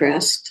been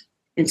depressed,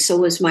 and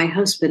so is my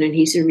husband, and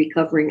he's a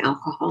recovering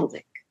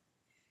alcoholic."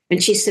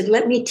 And she said,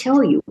 "Let me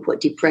tell you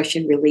what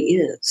depression really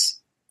is."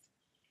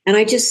 And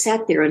I just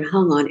sat there and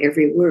hung on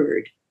every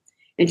word.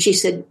 And she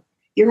said,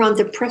 "You're on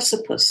the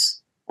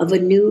precipice of a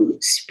new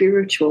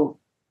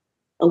spiritual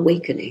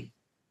awakening.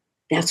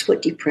 That's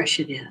what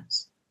depression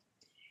is."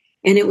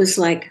 And it was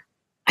like,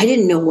 I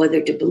didn't know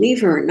whether to believe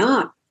her or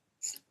not.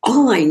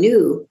 All I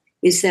knew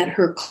is that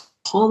her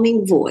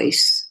calming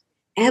voice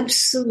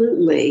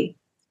absolutely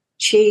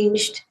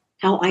changed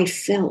how I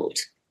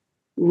felt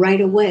right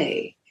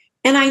away.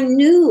 And I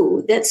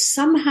knew that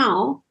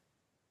somehow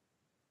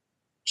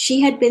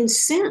she had been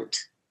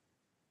sent.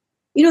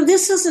 You know,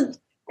 this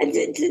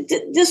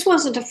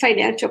wasn't a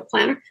financial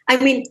planner. I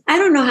mean, I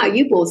don't know how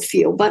you both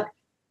feel, but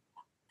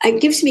it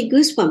gives me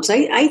goosebumps.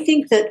 I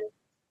think that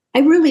I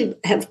really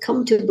have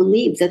come to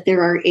believe that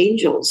there are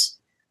angels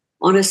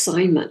on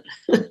assignment,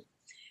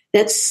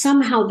 that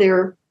somehow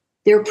they're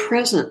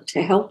present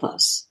to help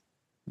us.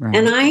 Right.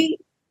 And I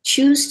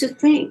choose to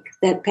think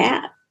that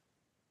Pat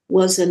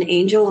was an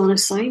angel on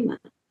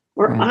assignment,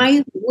 or right.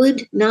 I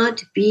would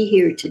not be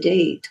here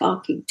today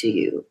talking to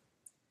you.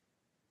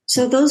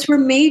 So those were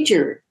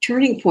major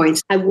turning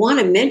points. I want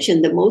to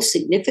mention the most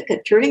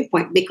significant turning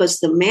point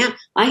because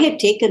I had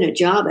taken a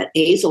job at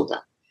Hazelden,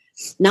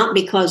 not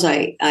because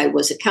I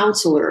was a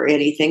counselor or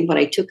anything, but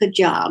I took a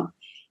job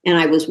and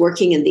I was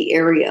working in the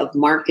area of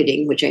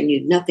marketing, which I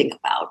knew nothing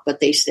about. But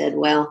they said,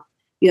 "Well,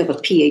 you have a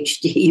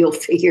PhD, you'll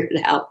figure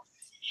it out."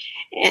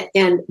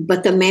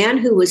 But the man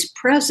who was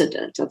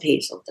president of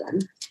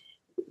Hazelden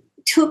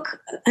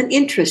took an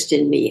interest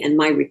in me and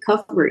my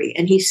recovery.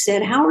 And he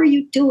said, "How are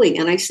you doing?"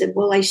 And I said,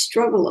 "Well, I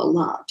struggle a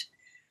lot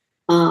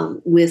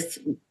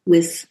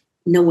with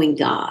knowing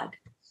God,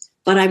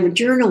 but I'm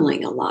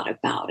journaling a lot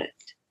about it."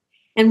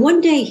 And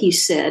one day he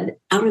said,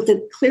 out of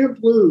the clear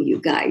blue, you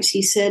guys,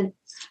 he said,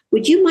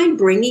 "Would you mind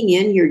bringing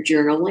in your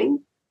journaling?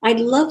 I'd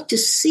love to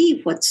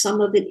see what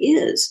some of it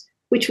is,"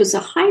 which was a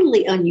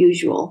highly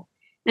unusual.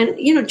 And,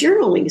 you know,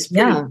 journaling is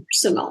pretty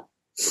personal.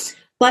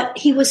 But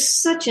he was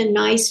such a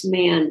nice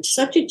man,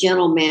 such a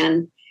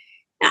gentleman,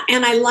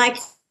 and I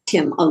liked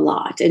him a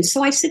lot. And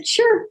so I said,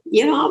 "Sure,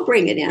 I'll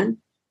bring it in."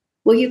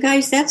 Well, you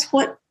guys, that's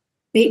what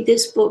made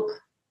this book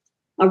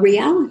a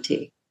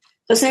reality.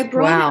 Because I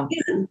brought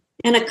it in,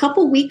 and a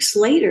couple weeks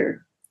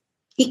later,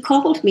 he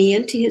called me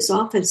into his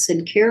office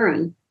and,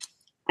 "Karen,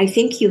 I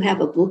think you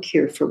have a book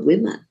here for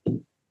women."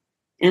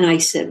 And I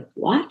said,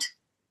 "What?"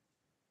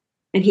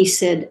 And he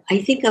said,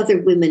 "I think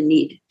other women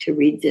need to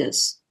read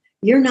this.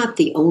 You're not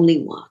the only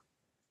one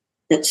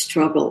that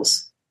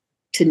struggles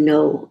to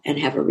know and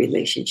have a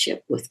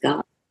relationship with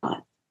God,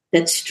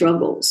 that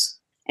struggles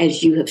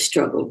as you have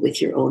struggled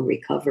with your own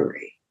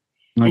recovery."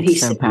 That's and he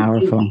so said,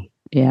 powerful.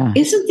 Yeah.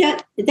 Isn't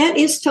that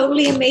is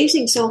totally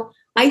amazing. So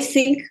I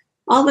think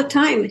all the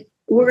time,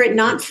 were it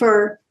not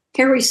for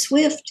Harry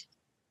Swift,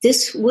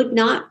 this would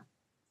not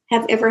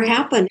have ever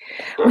happened.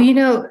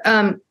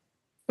 Well,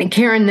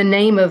 Karen, the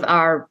name of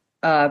our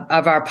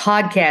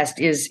podcast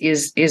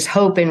is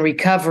Hope and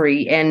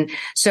Recovery, and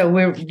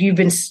so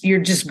you're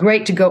just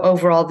great to go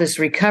over all this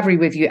recovery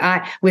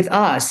with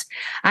us.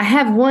 I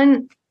have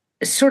one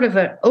sort of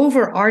an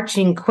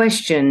overarching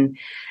question.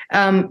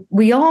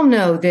 We all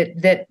know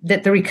that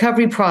the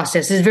recovery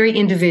process is very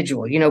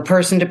individual,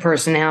 person to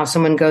person, how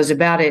someone goes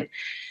about it.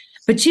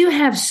 But you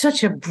have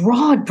such a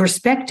broad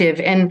perspective,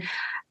 and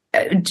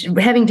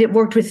having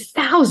worked with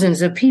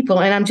thousands of people.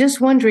 And I'm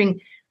just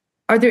wondering,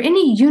 are there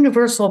any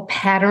universal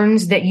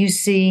patterns that you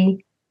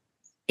see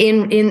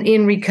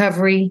in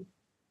recovery?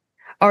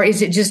 Or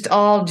is it just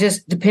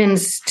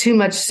depends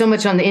so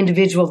much on the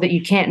individual that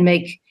you can't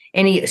make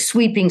any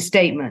sweeping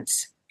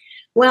statements?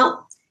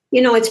 Well,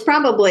 it's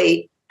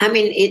probably,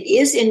 it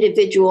is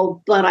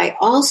individual, but I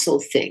also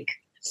think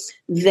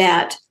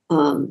that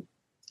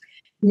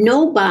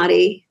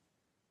nobody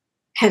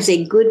has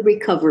a good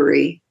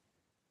recovery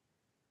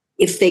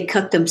if they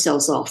cut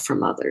themselves off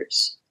from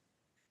others.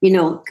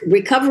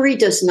 Recovery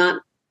does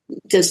not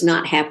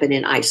happen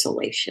in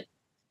isolation.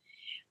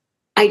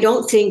 I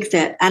don't think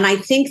that, and I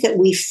think that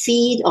we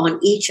feed on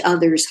each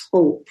other's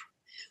hope,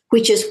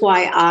 which is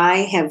why I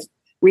have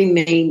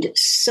remained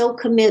so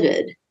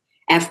committed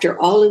after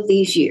all of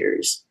these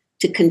years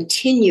to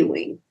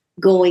continuing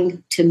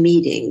going to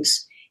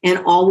meetings and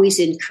always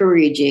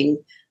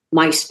encouraging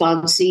my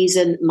sponsees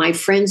and my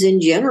friends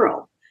in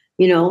general,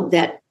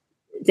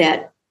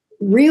 that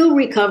real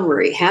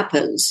recovery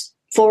happens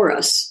for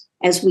us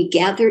as we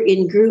gather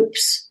in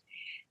groups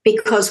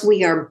because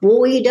we are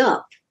buoyed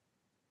up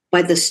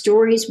by the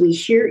stories we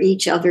hear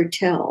each other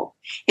tell.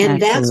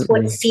 And Absolutely. That's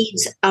what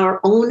feeds our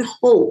own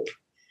hope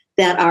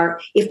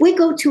if we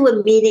go to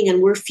a meeting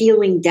and we're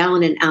feeling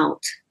down and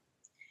out,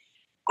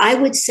 I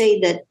would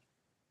say that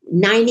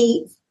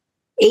 98%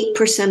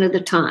 of the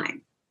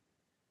time,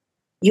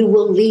 you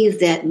will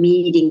leave that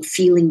meeting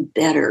feeling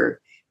better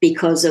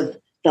because of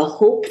the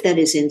hope that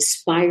is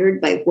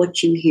inspired by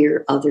what you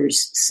hear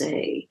others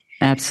say.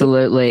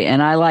 Absolutely.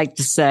 And I like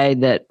to say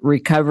that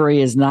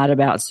recovery is not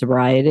about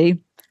sobriety.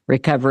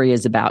 Recovery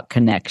is about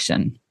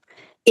connection.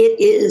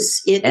 It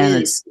is. It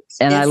is.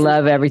 And I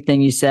love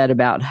everything you said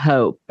about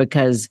hope,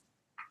 because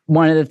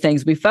one of the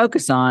things we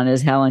focus on,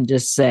 as Helen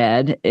just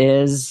said,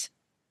 is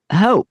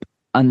hope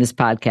on this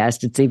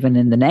podcast. It's even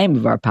in the name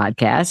of our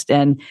podcast.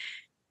 And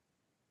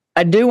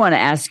I do want to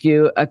ask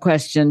you a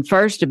question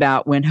first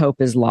about when hope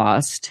is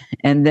lost.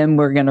 And then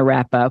we're going to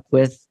wrap up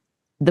with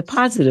the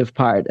positive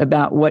part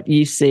about what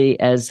you see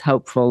as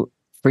hopeful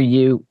for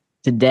you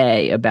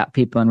today about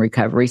people in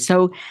recovery.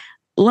 So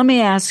let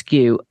me ask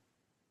you,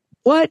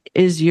 what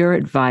is your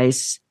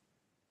advice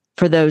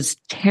for those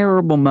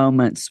terrible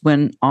moments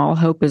when all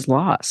hope is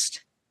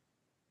lost?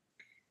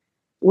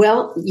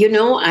 Well,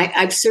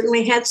 I've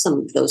certainly had some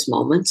of those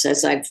moments,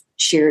 as I've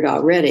shared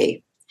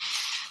already.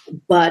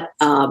 But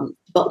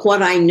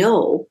what I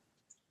know,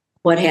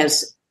 what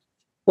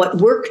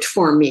worked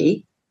for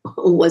me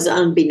was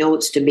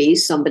unbeknownst to me.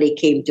 Somebody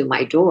came to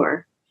my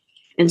door.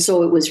 And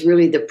so it was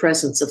really the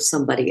presence of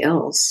somebody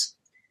else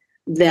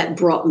that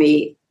brought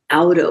me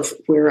out of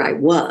where I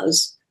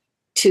was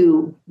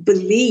to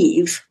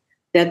believe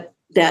that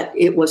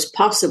it was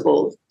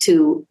possible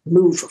to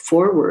move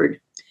forward.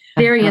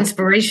 Very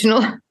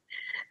inspirational.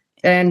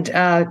 And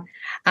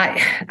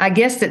I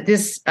guess that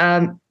this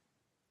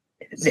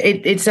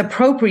it's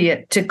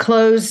appropriate to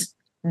close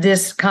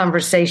this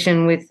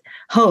conversation with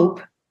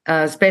hope,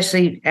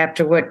 especially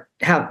after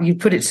how you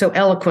put it so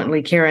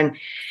eloquently, Karen.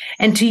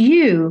 And to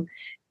you,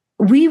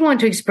 we want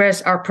to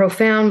express our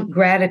profound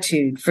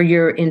gratitude for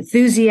your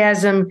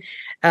enthusiasm,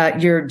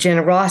 your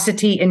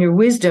generosity, and your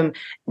wisdom,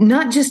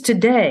 not just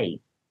today,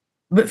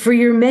 but for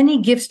your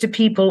many gifts to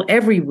people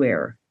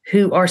everywhere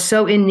who are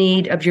so in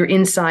need of your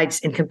insights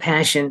and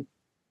compassion.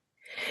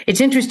 It's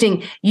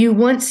interesting. You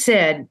once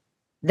said,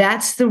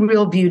 that's the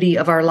real beauty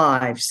of our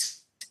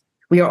lives.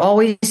 We are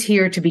always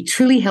here to be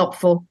truly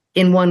helpful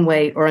in one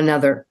way or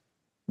another.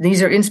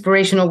 These are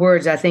inspirational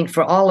words, I think,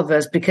 for all of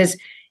us, because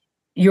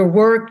your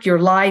work, your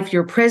life,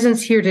 your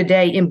presence here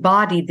today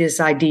embody this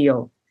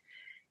ideal.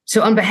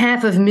 So on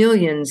behalf of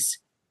millions,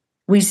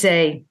 we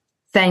say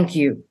thank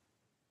you.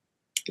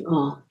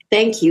 Oh,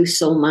 thank you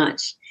so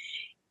much.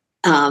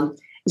 I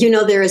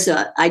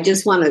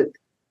just want to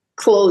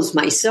close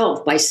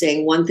myself by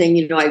saying one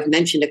thing. I've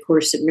mentioned A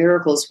Course in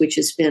Miracles, which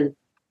has been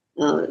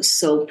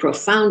so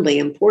profoundly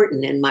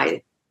important in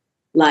my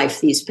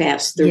life these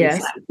past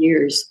 35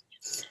 years.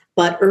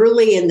 But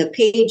early in the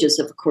pages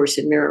of A Course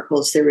in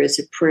Miracles, there is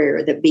a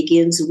prayer that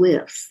begins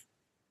with,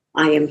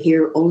 I am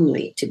here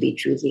only to be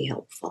truly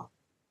helpful.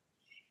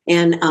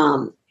 And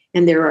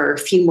there are a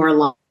few more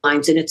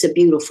lines, and it's a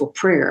beautiful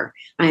prayer.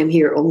 I am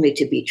here only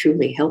to be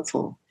truly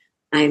helpful.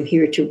 I am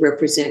here to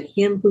represent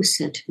Him who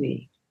sent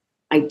me.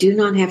 I do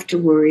not have to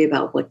worry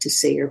about what to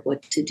say or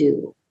what to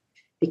do,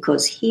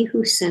 because He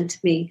who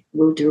sent me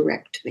will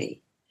direct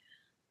me.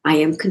 I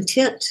am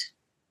content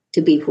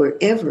to be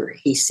wherever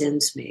He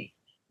sends me,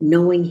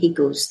 knowing He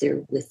goes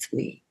there with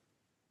me.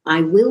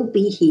 I will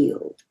be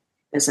healed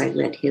as I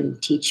let Him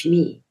teach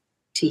me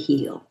to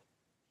heal.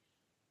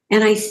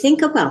 And I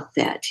think about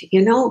that,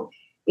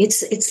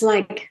 it's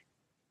like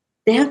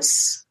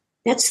that's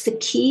the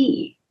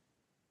key,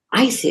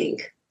 I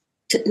think,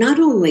 to not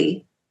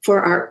only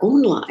for our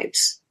own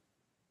lives,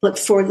 but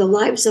for the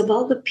lives of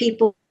all the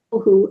people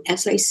who,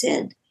 as I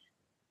said,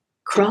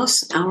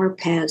 cross our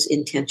paths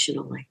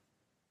intentionally.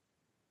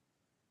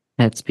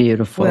 That's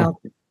beautiful.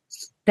 Well,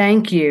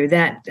 thank you.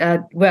 That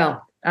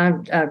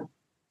I'm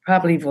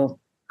probably will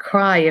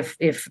cry if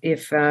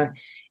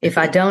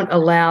I don't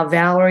allow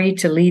Valerie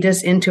to lead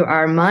us into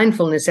our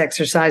mindfulness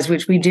exercise,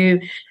 which we do,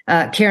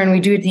 Karen, we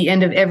do at the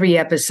end of every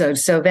episode.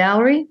 So,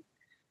 Valerie?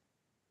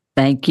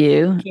 Thank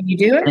you. Can you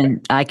do it?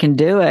 And I can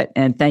do it.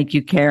 And thank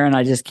you, Karen.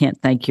 I just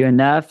can't thank you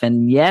enough.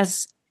 And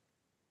yes,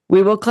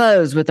 we will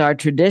close with our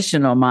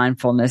traditional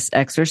mindfulness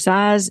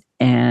exercise.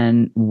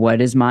 And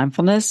what is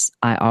mindfulness?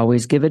 I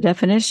always give a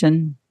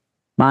definition.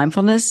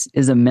 Mindfulness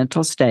is a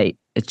mental state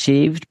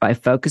achieved by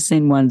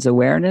focusing one's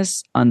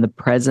awareness on the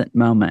present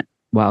moment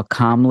while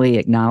calmly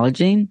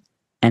acknowledging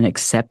and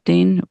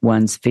accepting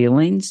one's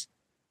feelings,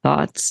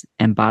 thoughts,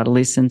 and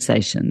bodily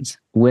sensations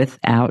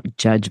without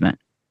judgment.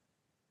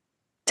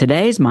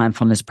 Today's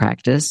mindfulness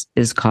practice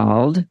is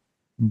called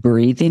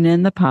breathing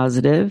in the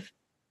positive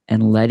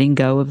and letting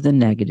go of the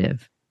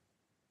negative.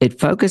 It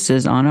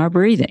focuses on our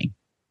breathing,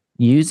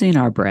 using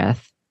our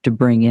breath to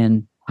bring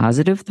in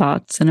positive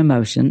thoughts and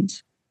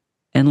emotions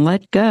and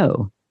let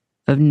go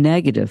of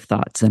negative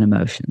thoughts and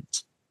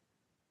emotions.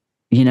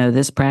 You know,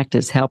 this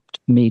practice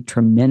helped me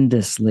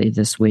tremendously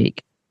this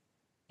week.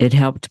 It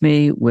helped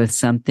me with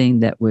something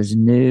that was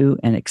new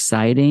and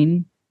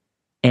exciting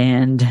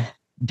and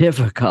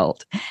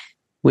difficult.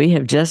 We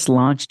have just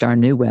launched our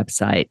new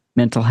website,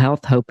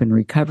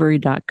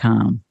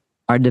 mentalhealthhopeandrecovery.com.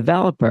 Our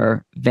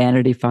developer,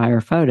 Vanity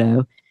Fire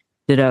Photo,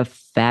 did a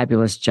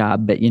fabulous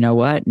job. But you know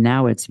what?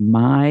 Now it's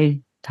my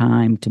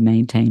time to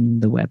maintain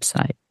the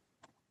website.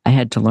 I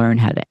had to learn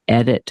how to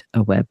edit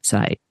a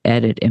website,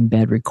 edit,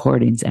 embed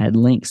recordings, add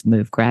links,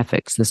 move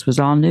graphics. This was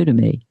all new to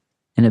me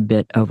and a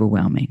bit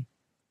overwhelming.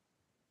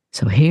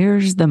 So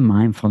here's the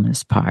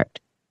mindfulness part.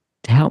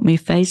 To help me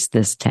face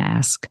this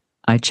task,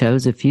 I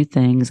chose a few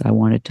things I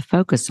wanted to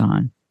focus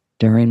on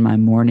during my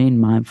morning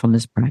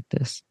mindfulness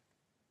practice.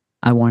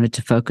 I wanted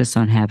to focus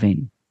on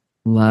having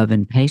love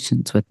and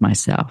patience with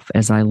myself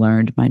as I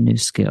learned my new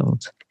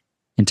skills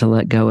and to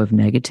let go of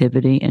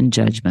negativity and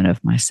judgment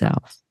of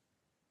myself.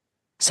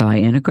 So I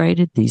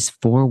integrated these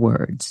 4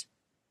 words,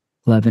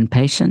 love and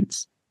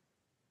patience,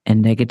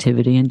 and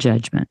negativity and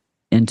judgment,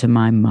 into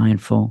my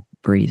mindful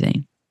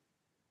breathing.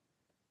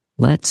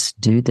 Let's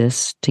do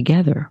this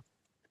together.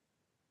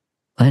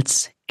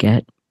 Let's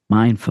get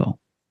mindful.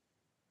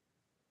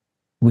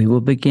 We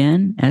will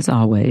begin, as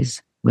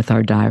always, with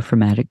our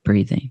diaphragmatic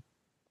breathing.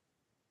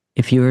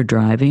 If you are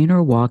driving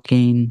or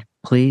walking,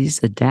 please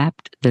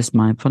adapt this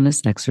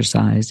mindfulness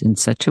exercise in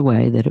such a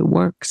way that it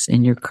works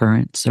in your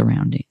current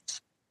surroundings.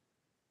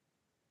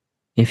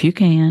 If you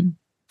can,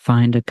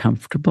 find a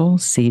comfortable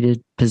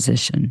seated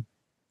position.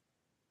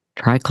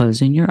 Try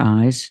closing your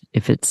eyes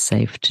if it's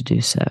safe to do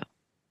so.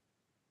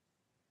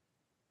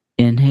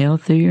 Inhale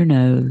through your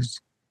nose,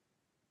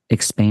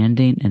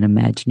 expanding an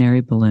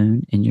imaginary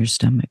balloon in your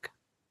stomach.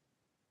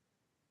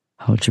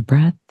 Hold your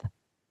breath.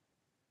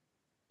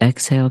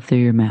 Exhale through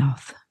your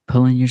mouth,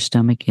 pulling your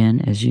stomach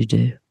in as you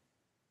do.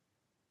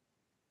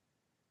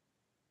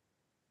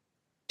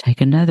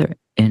 Take another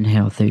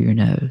inhale through your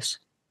nose,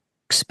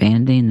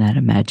 expanding that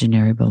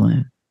imaginary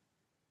balloon.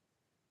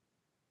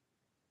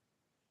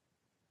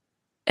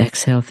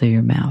 Exhale through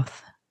your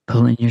mouth,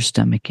 pulling your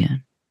stomach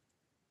in.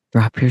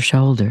 Drop your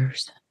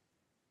shoulders.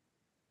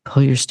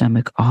 Pull your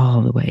stomach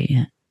all the way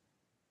in.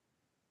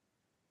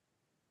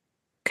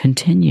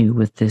 Continue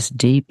with this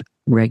deep,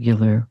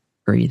 regular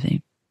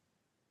breathing.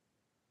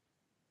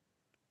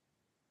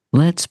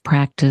 Let's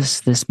practice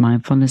this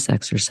mindfulness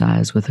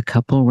exercise with a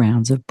couple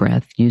rounds of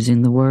breath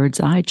using the words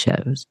I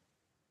chose.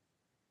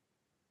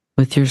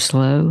 With your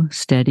slow,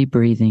 steady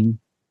breathing,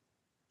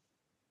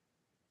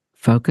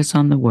 focus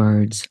on the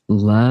words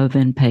love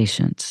and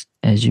patience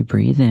as you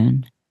breathe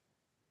in,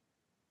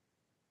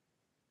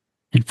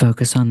 and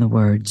focus on the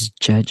words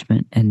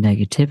judgment and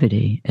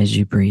negativity as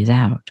you breathe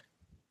out.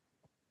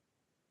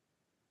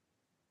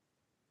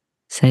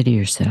 Say to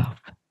yourself,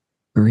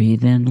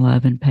 breathe in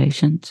love and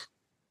patience.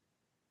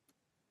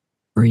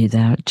 Breathe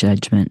out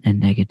judgment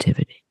and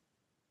negativity.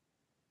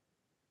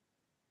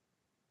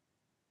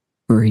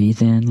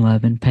 Breathe in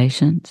love and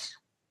patience.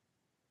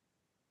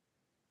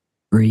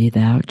 Breathe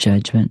out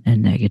judgment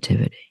and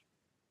negativity.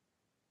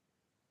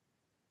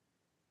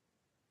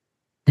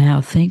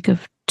 Now think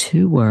of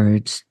 2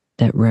 words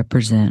that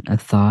represent a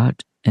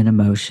thought, an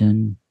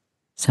emotion,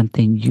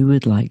 something you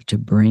would like to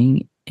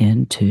bring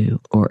into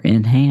or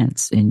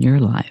enhance in your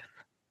life.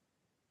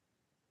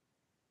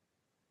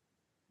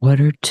 What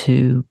are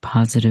 2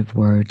 positive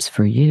words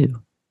for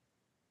you?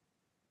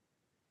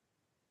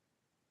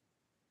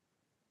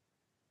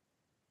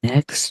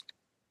 Next,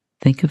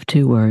 think of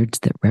 2 words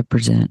that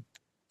represent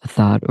a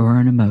thought or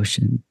an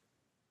emotion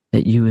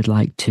that you would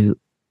like to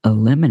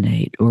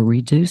eliminate or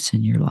reduce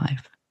in your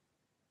life.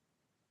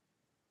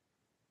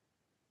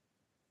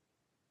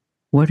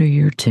 What are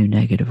your 2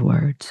 negative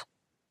words?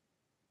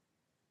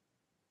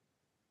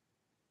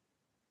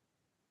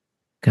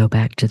 Go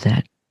back to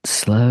that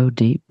slow,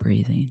 deep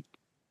breathing.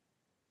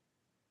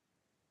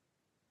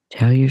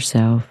 Tell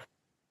yourself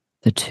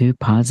the 2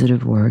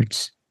 positive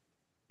words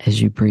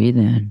as you breathe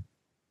in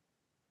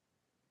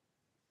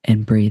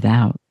and breathe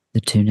out the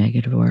 2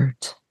 negative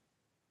words.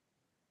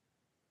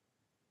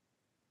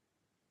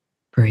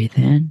 Breathe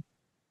in.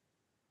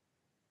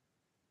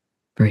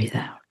 Breathe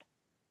out.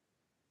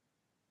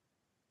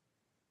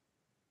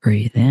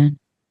 Breathe in.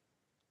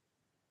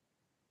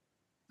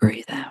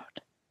 Breathe out.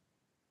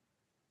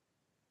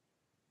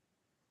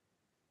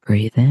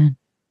 Breathe in.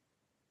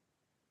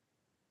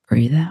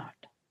 Breathe out.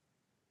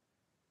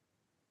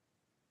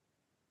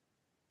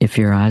 If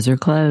your eyes are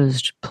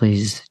closed,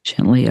 please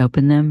gently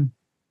open them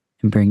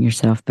and bring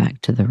yourself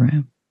back to the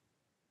room.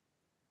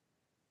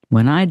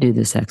 When I do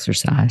this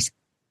exercise,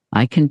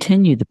 I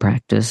continue the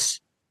practice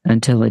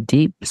until a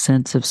deep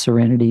sense of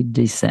serenity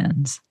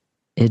descends.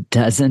 It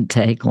doesn't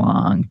take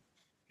long.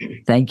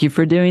 Thank you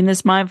for doing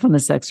this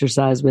mindfulness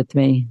exercise with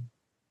me.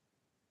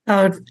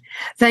 Oh,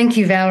 thank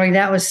you, Valerie.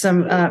 That was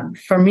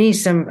for me,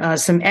 some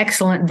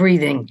excellent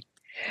breathing.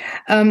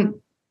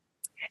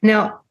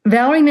 Now,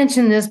 Valerie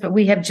mentioned this, but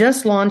we have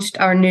just launched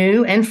our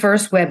new and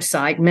first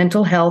website,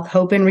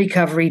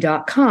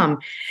 mentalhealthhopeandrecovery.com.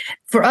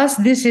 For us,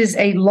 this is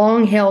a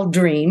long-held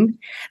dream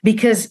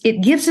because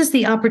it gives us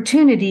the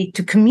opportunity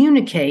to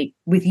communicate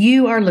with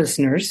you, our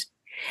listeners,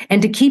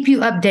 and to keep you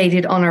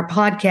updated on our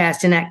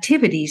podcast and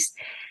activities,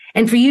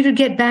 and for you to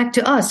get back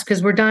to us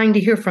because we're dying to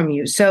hear from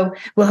you. So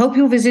we'll hope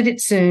you'll visit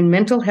it soon,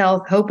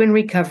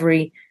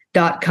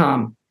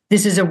 mentalhealthhopeandrecovery.com.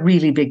 This is a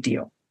really big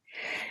deal.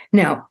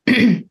 Now,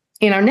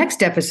 in our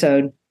next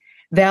episode,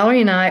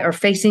 Valerie and I are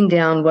facing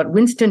down what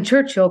Winston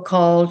Churchill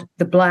called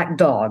the black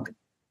dog.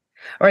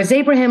 Or as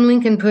Abraham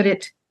Lincoln put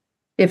it,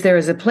 if there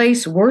is a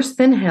place worse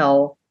than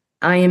hell,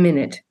 I am in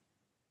it.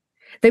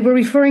 They were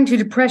referring to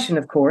depression,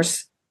 of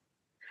course.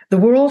 The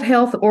World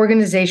Health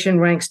Organization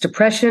ranks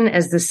depression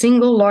as the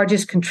single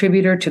largest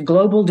contributor to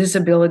global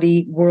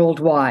disability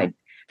worldwide.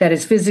 That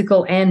is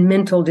physical and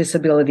mental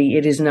disability.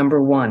 It is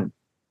number one.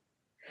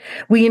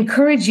 We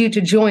encourage you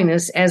to join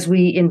us as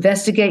we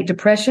investigate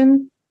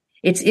depression,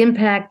 its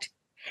impact,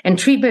 and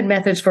treatment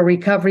methods for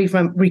recovery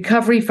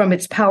from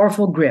its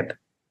powerful grip.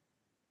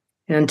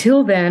 And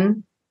until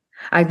then,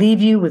 I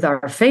leave you with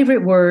our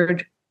favorite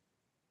word,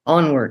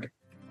 onward.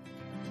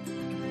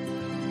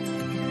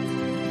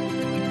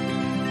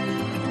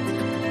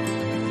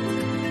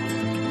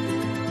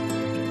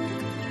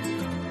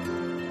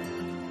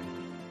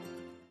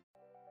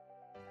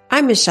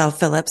 I'm Michelle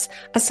Phillips,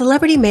 a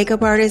celebrity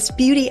makeup artist,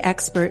 beauty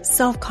expert,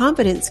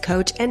 self-confidence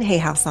coach, and Hay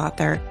House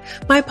author.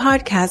 My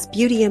podcast,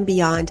 Beauty and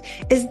Beyond,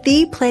 is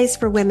the place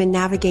for women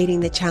navigating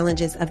the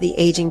challenges of the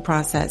aging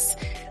process.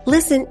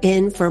 Listen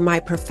in for my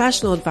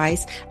professional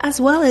advice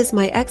as well as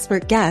my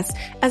expert guests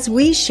as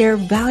we share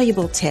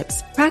valuable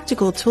tips,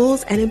 practical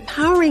tools, and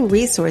empowering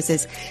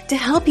resources to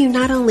help you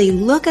not only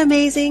look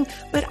amazing,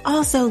 but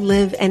also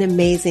live an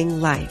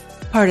amazing life.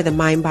 Part of the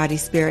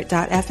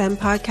MindBodySpirit.fm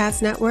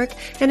podcast network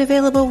and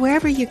available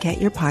wherever you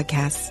get your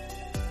podcasts.